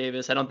with Jake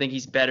Davis. I don't think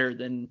he's better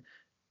than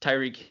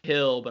Tyreek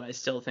Hill, but I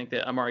still think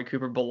that Amari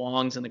Cooper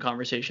belongs in the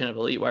conversation of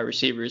elite wide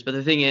receivers. But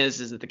the thing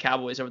is that the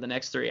Cowboys over the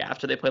next 3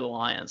 after they play the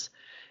Lions,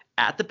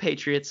 at the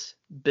Patriots,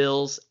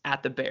 Bills,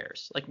 at the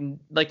Bears. Like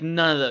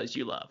none of those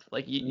you love.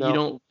 Like you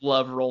don't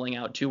love rolling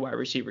out 2 wide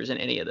receivers in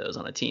any of those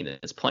on a team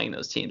that's playing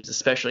those teams,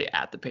 especially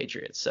at the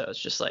Patriots. So it's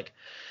just like,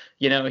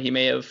 he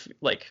may have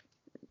like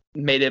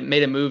made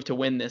a move to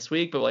win this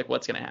week, but like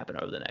what's going to happen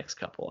over the next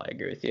couple? I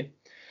agree with you.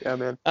 Yeah,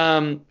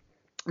 man.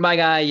 My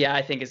guy,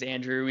 I think is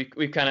Andrew.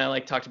 We've kind of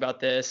like talked about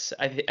this.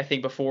 I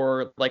think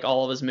before like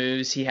all of his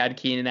moves, he had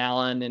Keenan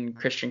Allen and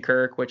Christian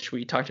Kirk, which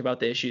we talked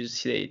about the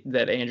issues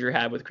that Andrew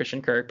had with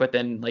Christian Kirk. But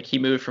then like he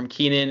moved from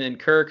Keenan and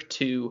Kirk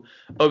to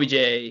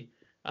OBJ,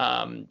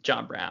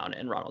 John Brown,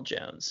 and Ronald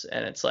Jones,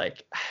 and it's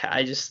like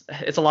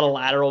it's a lot of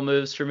lateral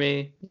moves for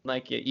me.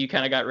 Like you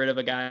kind of got rid of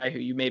a guy who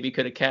you maybe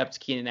could have kept,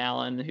 Keenan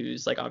Allen,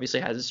 who's like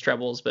obviously has his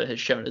troubles but has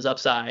shown his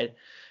upside.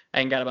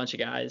 And got a bunch of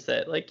guys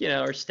that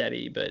are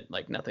steady, but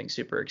like nothing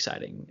super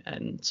exciting.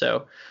 And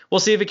so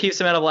we'll see if it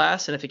keeps him out of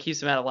last. And if it keeps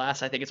him out of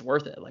last, I think it's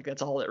worth it. Like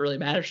that's all that really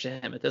matters to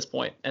him at this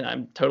point. And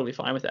I'm totally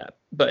fine with that.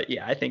 But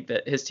yeah, I think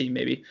that his team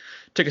maybe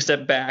took a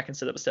step back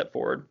instead of a step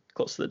forward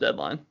close to the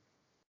deadline.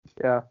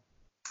 Yeah.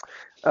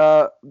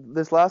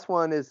 This last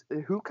one is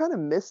who kind of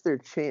missed their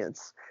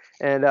chance,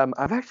 and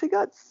I've actually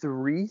got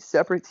three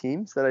separate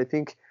teams that I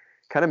think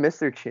kind of missed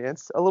their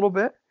chance a little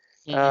bit.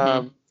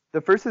 Mm-hmm. The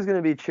first is going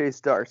to be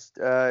Chase Darst.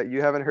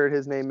 You haven't heard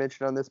his name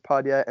mentioned on this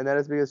pod yet, and that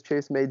is because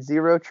Chase made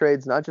 0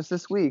 trades, not just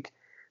this week,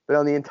 but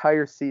on the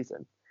entire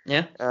season.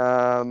 Yeah.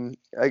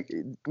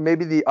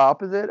 Maybe the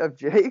opposite of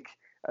Jake.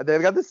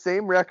 They've got the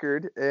same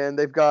record, and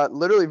they've got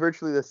literally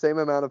virtually the same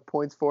amount of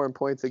points for and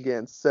points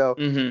against. So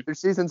Mm-hmm. their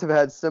seasons have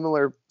had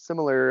similar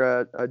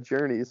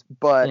journeys.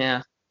 But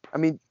Yeah. I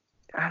mean,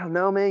 I don't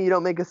know, man. You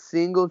don't make a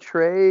single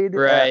trade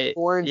at Right.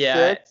 4 and Yeah.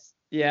 6.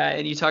 Yeah,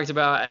 and you talked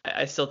about,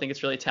 I still think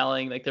it's really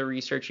telling, like the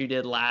research you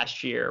did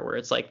last year, where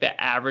it's like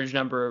the average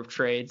number of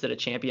trades that a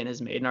champion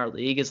has made in our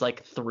league is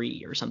like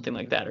 3 or something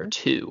like that, or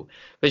 2.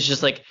 But it's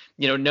just like,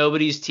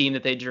 nobody's team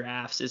that they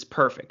drafts is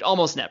perfect.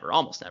 Almost never.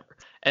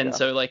 And Yeah.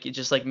 so like, it's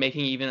just like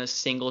making even a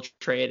single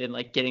trade and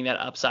like getting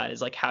that upside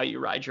is like how you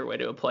ride your way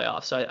to a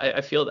playoff. So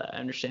I feel that. I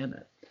understand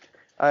that.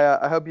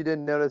 I hope you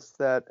didn't notice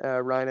that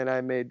Ryan and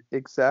I made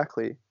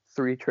exactly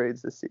 3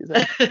 trades this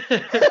season.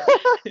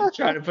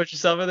 Trying to put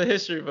yourself in the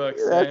history books.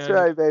 That's man.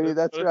 right, baby.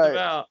 That's what right. It's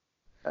about.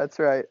 That's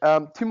right.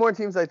 2 more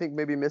teams I think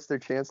maybe missed their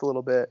chance a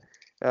little bit.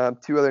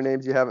 2 other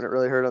names you haven't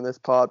really heard on this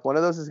pod. One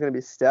of those is going to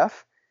be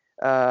Steph,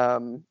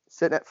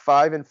 sitting at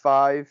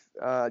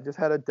 5-5. Just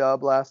had a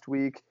dub last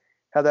week.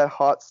 Had that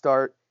hot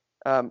start.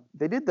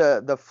 They did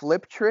the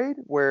flip trade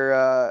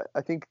where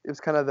I think it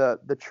was kind of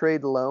the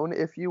trade loan,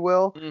 if you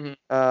will.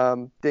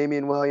 Mm-hmm.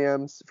 Damian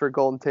Williams for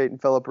Golden Tate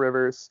and Phillip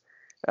Rivers.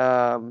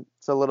 So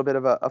a little bit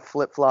of a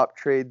flip-flop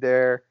trade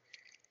there.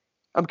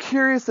 I'm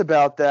curious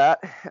about that,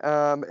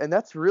 and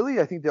that's really,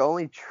 I think, the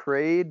only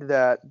trade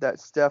that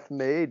Steph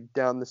made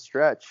down the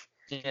stretch.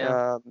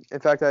 Yeah. In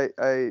fact, I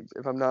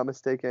if I'm not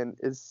mistaken,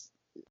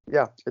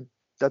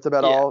 that's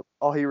about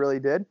all he really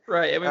did.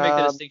 Right, and we make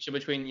the distinction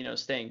between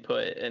staying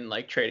put and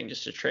like trading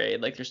just to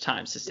trade. Like there's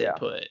times to stay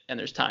put and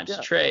there's times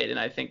to trade, and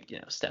I think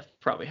Steph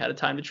probably had a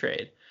time to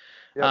trade.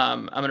 Yep.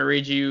 I'm gonna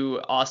read you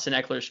Austin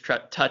Eckler's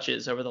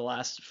touches over the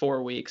last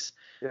 4 weeks.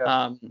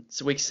 Yeah.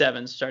 So week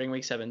 7, starting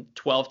week 7,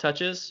 12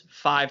 touches,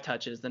 5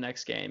 touches the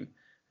next game,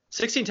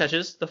 16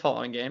 touches the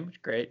following game,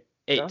 great,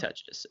 8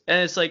 touches,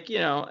 and it's like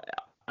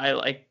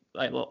I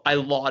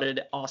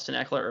lauded Austin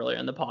Eckler earlier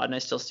in the pod, and I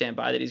still stand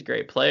by that he's a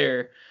great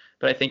player,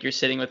 but I think you're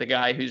sitting with a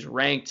guy who's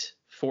ranked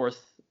 4th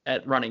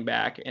at running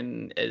back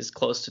and is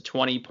close to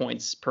 20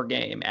 points per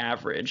game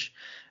average.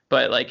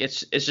 But like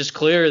it's just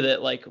clear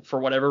that like for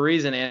whatever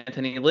reason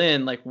Anthony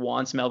Lynn like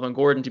wants Melvin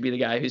Gordon to be the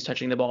guy who's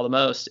touching the ball the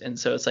most, and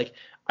so it's like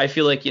I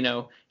feel like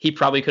he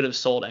probably could have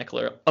sold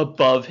Eckler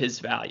above his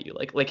value.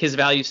 Like his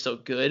value is still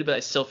good, but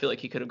I still feel like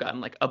he could have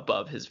gotten like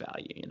above his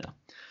value.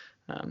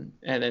 And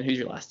then who's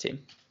your last team?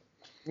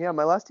 Yeah,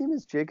 my last team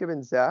is Jacob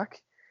and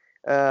Zach,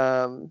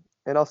 and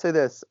I'll say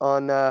this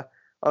on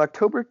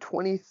October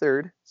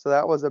 23rd, so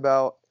that was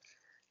about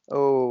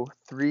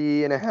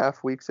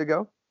 3.5 weeks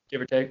ago,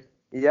 give or take.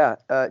 Yeah,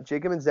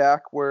 Jacob and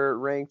Zach were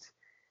ranked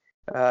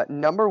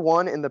number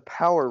 1 in the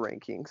power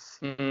rankings.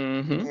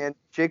 Mm-hmm. And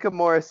Jacob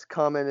Morris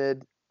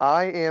commented,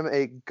 "I am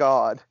a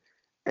god."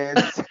 And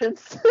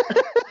since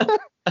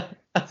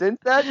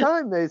that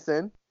time,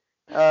 Mason,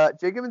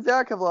 Jacob and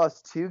Zach have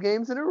lost 2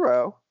 games in a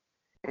row.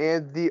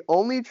 And the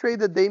only trade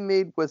that they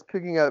made was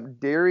picking up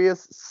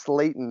Darius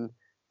Slayton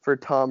for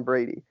Tom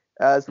Brady.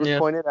 As was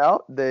pointed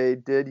out, they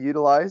did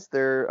utilize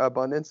their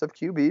abundance of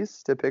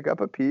QBs to pick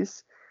up a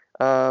piece.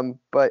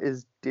 But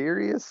is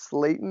Darius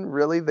Slayton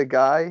really the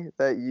guy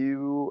that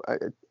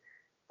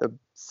the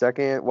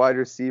second wide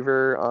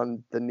receiver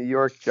on the New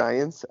York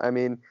Giants? I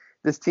mean,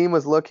 this team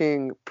was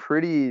looking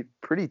pretty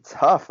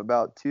tough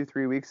about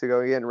 2-3 weeks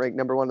ago. Again, ranked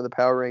number 1 in the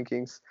power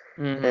rankings.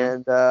 Mm-hmm.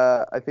 And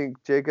I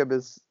think Jacob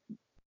is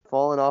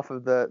fallen off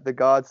of the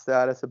god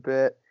status a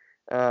bit.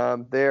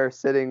 They are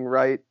sitting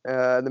right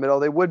in the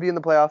middle. They would be in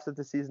the playoffs if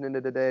the season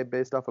ended today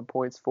based off of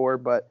points for,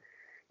 but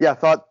yeah,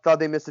 thought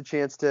they missed a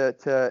chance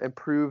to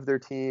improve their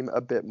team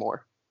a bit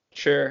more.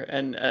 Sure,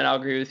 and I'll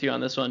agree with you on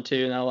this one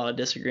too. Not a lot of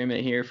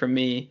disagreement here from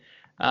me.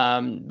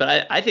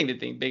 But I think that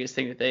the biggest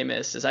thing that they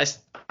missed is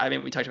I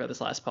mean we talked about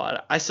this last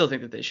pod. I still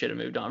think that they should have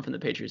moved on from the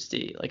Patriots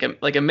D.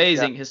 Like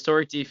amazing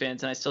historic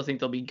defense, and I still think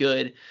they'll be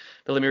good.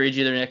 But let me read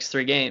you their next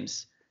 3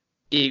 games: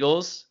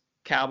 Eagles,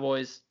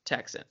 Cowboys,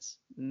 Texans.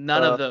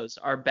 None of those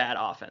are bad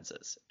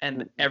offenses.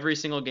 And every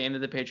single game that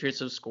the Patriots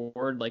have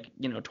scored,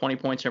 20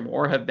 points or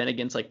more have been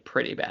against,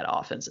 pretty bad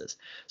offenses.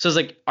 So it's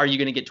like, are you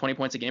going to get 20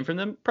 points a game from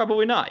them?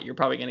 Probably not. You're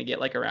probably going to get,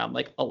 around,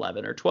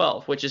 11 or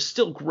 12, which is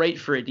still great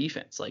for a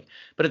defense.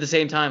 But at the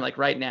same time,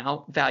 right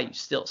now, value's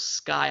still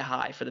sky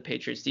high for the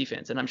Patriots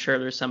defense. And I'm sure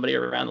there's somebody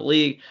around the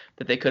league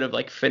that they could have,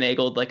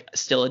 finagled,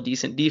 still a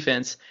decent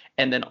defense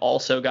and then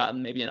also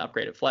gotten maybe an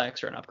upgraded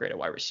flex or an upgraded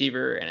wide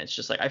receiver. And it's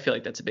just, I feel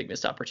like that's a big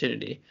missed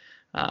opportunity.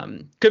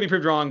 Could be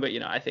proved wrong, but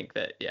I think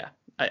that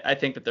I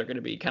think that they're going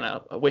to be kind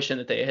of wishing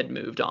that they had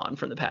moved on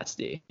from the Pats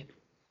D.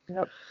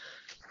 Yep.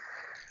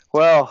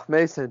 Well,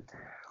 Mason,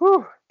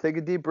 take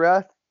a deep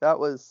breath. That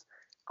was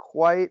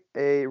quite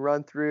a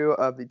run through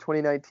of the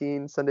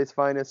 2019 Sunday's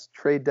Finest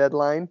trade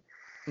deadline.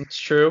 It's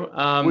true.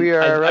 We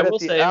are I right at will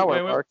the say,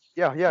 hour mark.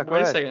 Yeah, go wait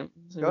a ahead. second.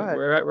 Go ahead.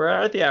 We're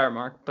at the hour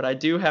mark, but I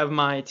do have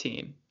my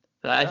team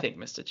that I Yeah. think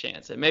missed a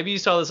chance. And maybe you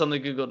saw this on the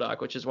Google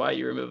Doc, which is why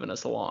you were moving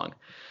us along.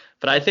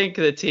 But I think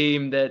the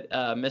team that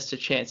missed a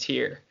chance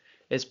here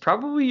is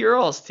probably your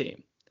all's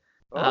team.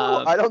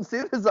 Oh, I don't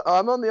see this.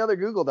 I'm on the other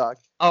Google Doc.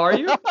 Oh, are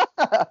you?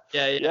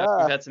 Yeah. We've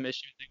Yeah. had some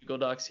issues with the Google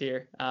Docs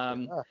here.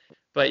 Yeah.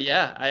 But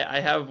yeah, I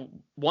have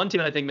one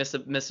team I think missed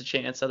a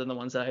chance other than the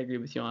ones that I agree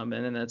with you on,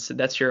 and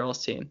that's your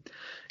all's team.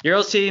 Your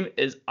all's team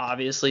is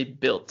obviously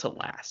built to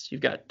last. You've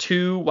got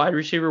two wide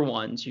receiver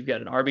ones, you've got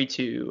an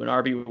RB2, an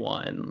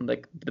RB1,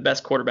 like the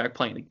best quarterback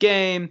playing the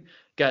game.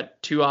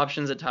 Got two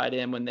options at tight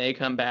end when they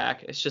come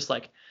back. It's just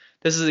like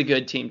this is a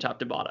good team top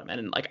to bottom,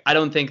 and like I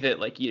don't think that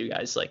like you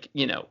guys like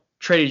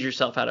traded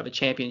yourself out of a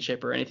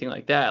championship or anything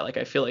like that. Like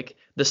I feel like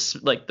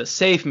the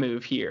safe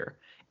move here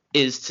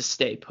is to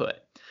stay put.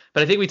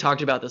 But I think we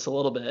talked about this a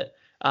little bit.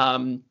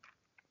 And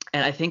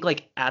I think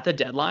like at the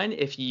deadline,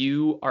 if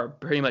you are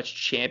pretty much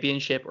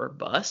championship or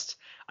bust,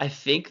 I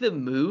think the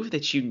move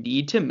that you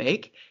need to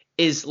make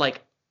is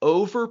like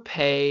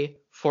overpay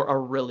for a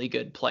really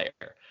good player.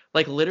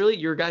 Like literally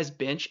your guys'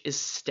 bench is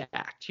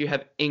stacked. You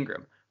have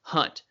Ingram,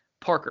 Hunt,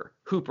 Parker,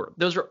 Hooper.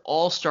 Those are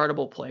all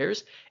startable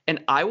players.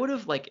 And I would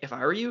have like, if I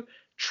were you,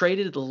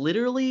 traded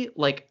literally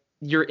like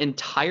your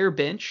entire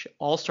bench,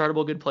 all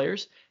startable good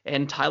players,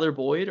 and Tyler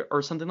Boyd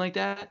or something like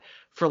that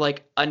for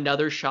like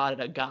another shot at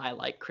a guy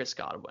like Chris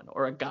Godwin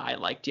or a guy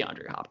like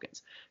DeAndre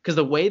Hopkins. Because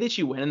the way that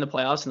you win in the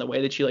playoffs and the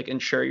way that you like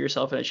ensure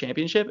yourself in a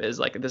championship is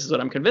like, this is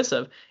what I'm convinced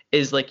of,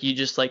 is like you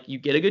just like you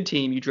get a good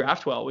team, you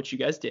draft well, which you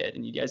guys did,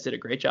 and you guys did a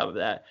great job of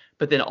that.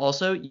 But then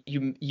also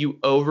you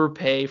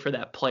overpay for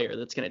that player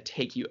that's going to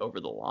take you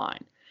over the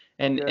line.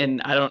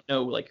 And I don't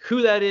know like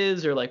who that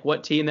is or like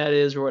what team that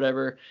is or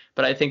whatever,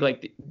 but I think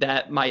like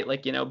that might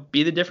like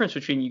be the difference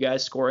between you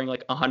guys scoring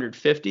like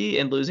 150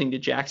 and losing to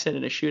Jackson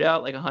in a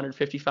shootout like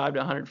 155 to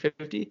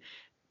 150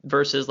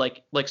 versus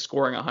like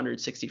scoring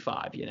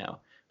 165,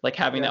 like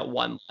having that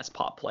one last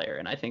pop player.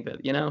 And I think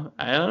that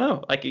I don't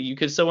know, like you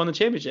could still win the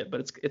championship,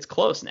 but it's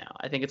close now.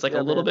 I think it's like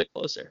a little bit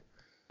closer.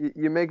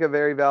 You make a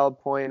very valid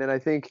point, and I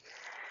think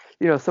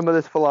some of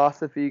this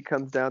philosophy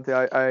comes down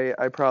to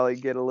I probably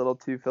get a little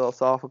too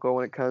philosophical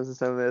when it comes to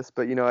some of this,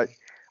 but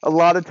a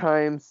lot of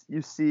times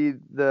you see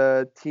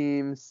the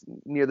teams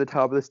near the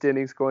top of the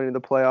standings going into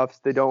the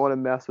playoffs. They don't want to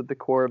mess with the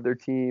core of their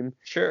team.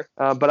 Sure.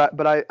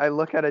 But I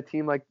look at a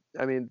team like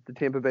the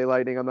Tampa Bay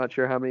Lightning. I'm not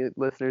sure how many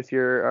listeners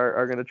here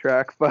are going to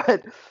track,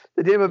 but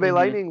the Tampa Bay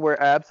Lightning were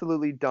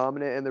absolutely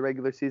dominant in the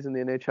regular season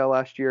in the NHL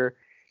last year.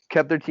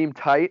 Kept their team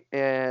tight,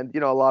 and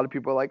a lot of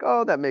people are like,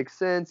 oh, that makes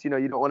sense. You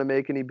don't want to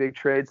make any big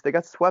trades. They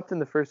got swept in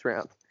the first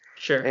round.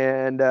 Sure.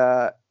 And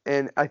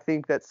I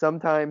think that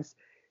sometimes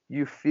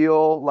you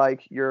feel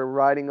like you're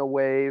riding a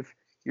wave.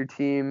 Your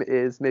team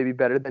is maybe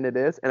better than it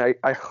is, and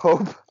I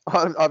hope,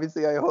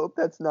 obviously, I hope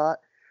that's not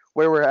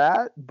where we're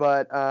at.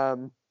 But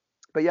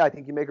yeah, I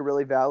think you make a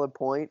really valid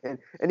point, and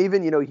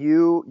even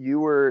you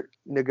were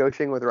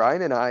negotiating with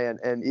Ryan and I,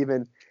 and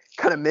even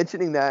kind of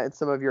mentioning that in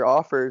some of your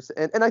offers,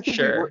 and I think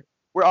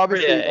we're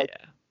obviously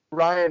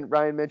Ryan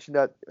mentioned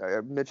that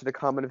mentioned a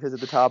comment of his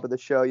at the top of the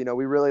show.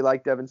 We really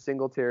like Devin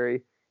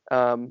Singletary,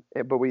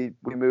 but we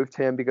moved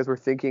him because we're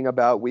thinking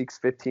about weeks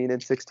 15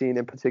 and 16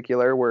 in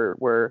particular.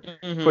 We're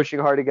pushing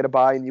hard to get a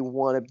bye, and you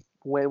want to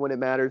win when it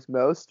matters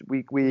most.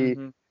 We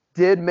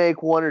did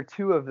make one or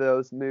two of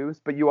those moves,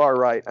 but you are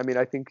right. I mean,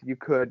 I think you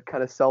could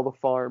kind of sell the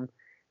farm.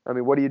 I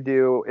mean, what do you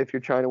do if you're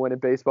trying to win in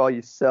baseball?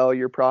 You sell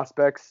your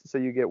prospects so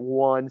you get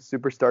one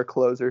superstar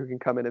closer who can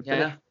come in and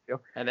finish.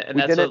 And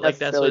that's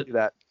what do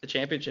that. The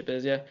championship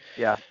is, yeah.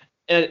 Yeah.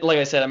 And like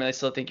I said, I mean, I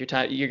still think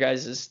your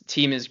guys'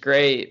 team is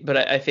great, but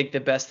I think the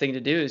best thing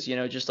to do is,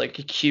 just like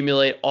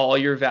accumulate all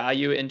your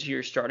value into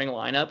your starting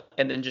lineup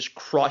and then just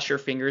cross your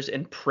fingers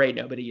and pray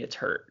nobody gets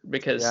hurt,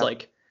 because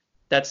like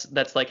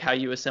that's like how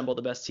you assemble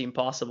the best team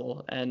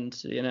possible. And,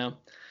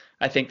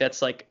 I think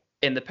that's like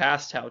in the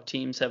past how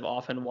teams have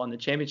often won the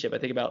championship. I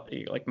think about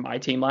like my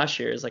team last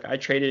year is like I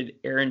traded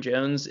Aaron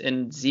Jones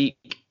and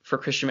Zeke for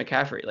Christian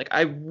McCaffrey. Like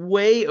I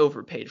way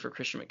overpaid for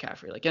Christian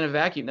McCaffrey. Like in a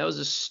vacuum, that was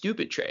a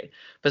stupid trade.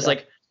 But it's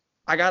like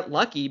I got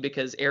lucky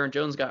because Aaron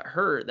Jones got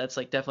hurt. That's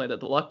like definitely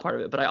the luck part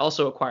of it. But I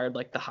also acquired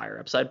like the higher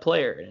upside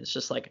player, and it's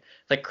just like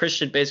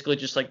Christian basically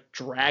just like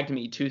dragged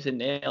me tooth and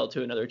nail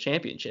to another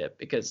championship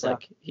because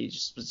like he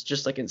was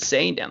just like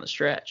insane down the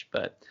stretch.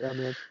 But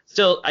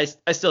still, I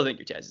still think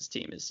your guys'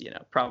 team is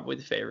probably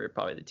the favorite,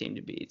 probably the team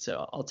to beat.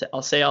 So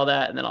I'll say all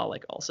that, and then I'll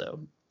like also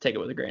take it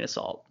with a grain of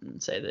salt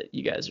and say that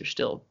you guys are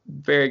still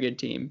very good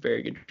team,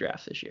 very good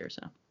draft this year.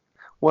 So.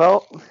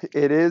 Well,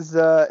 it is.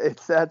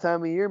 It's that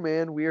time of year,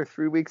 man. We are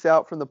 3 weeks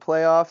out from the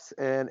playoffs,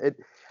 and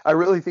I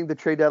really think the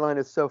trade deadline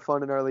is so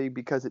fun in our league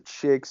because it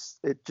shakes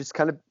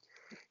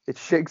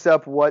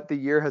up what the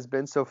year has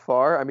been so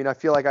far. I mean, I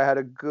feel like I had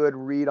a good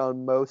read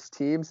on most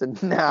teams,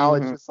 and now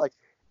it's just like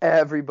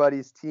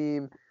everybody's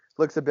team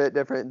looks a bit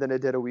different than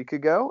it did a week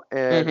ago,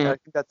 and I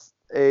think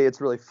it's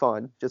really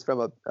fun just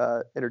from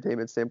a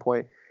entertainment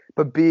standpoint.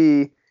 But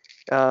B,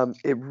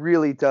 it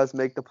really does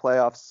make the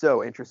playoffs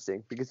so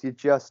interesting because you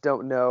just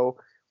don't know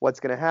what's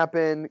going to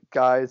happen.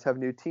 Guys have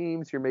new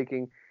teams. You're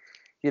making,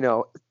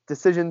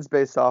 decisions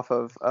based off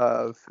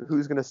of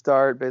who's going to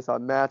start, based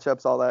on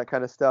matchups, all that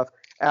kind of stuff.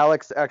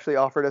 Alex actually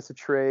offered us a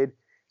trade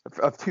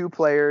of 2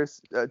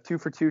 players,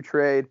 2-for-2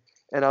 trade.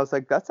 And I was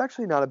like, that's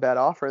actually not a bad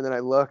offer. And then I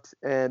looked,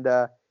 and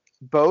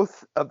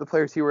both of the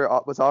players he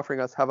was offering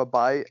us have a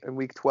bye in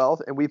week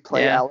 12, and we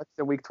play Alex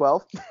in week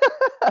 12. So,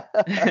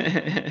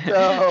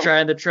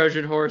 trying the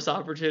Trojan horse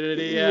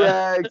opportunity.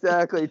 Yeah,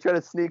 exactly. Try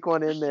to sneak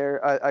one in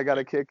there. I got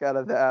a kick out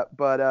of that.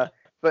 But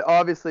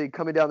obviously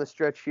coming down the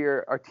stretch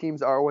here, our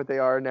teams are what they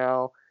are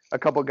now. A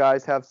couple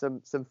guys have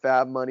some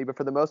fab money, but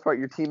for the most part,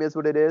 your team is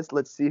what it is.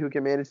 Let's see who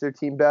can manage their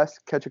team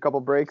best, catch a couple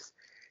breaks,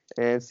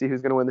 and see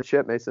who's going to win the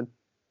ship, Mason.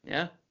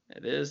 Yeah,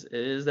 it is. It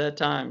is that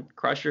time.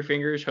 Cross your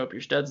fingers. Hope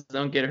your studs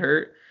don't get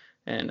hurt.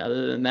 And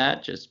other than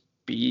that, just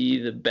be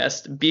the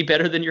best. Be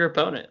better than your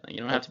opponent. You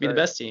don't have to be the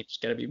best team. You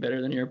just got to be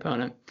better than your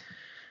opponent.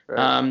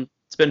 Right.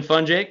 It's been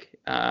fun, Jake.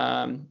 You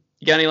got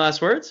any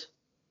last words?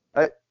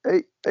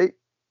 Hey.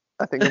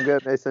 I think I'm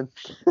good, Mason.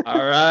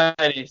 All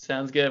righty.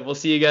 Sounds good. We'll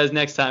see you guys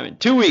next time in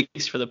 2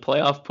 weeks for the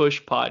Playoff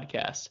Push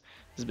podcast. This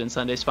has been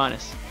Sunday's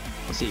Finest.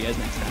 We'll see you guys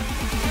next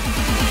time.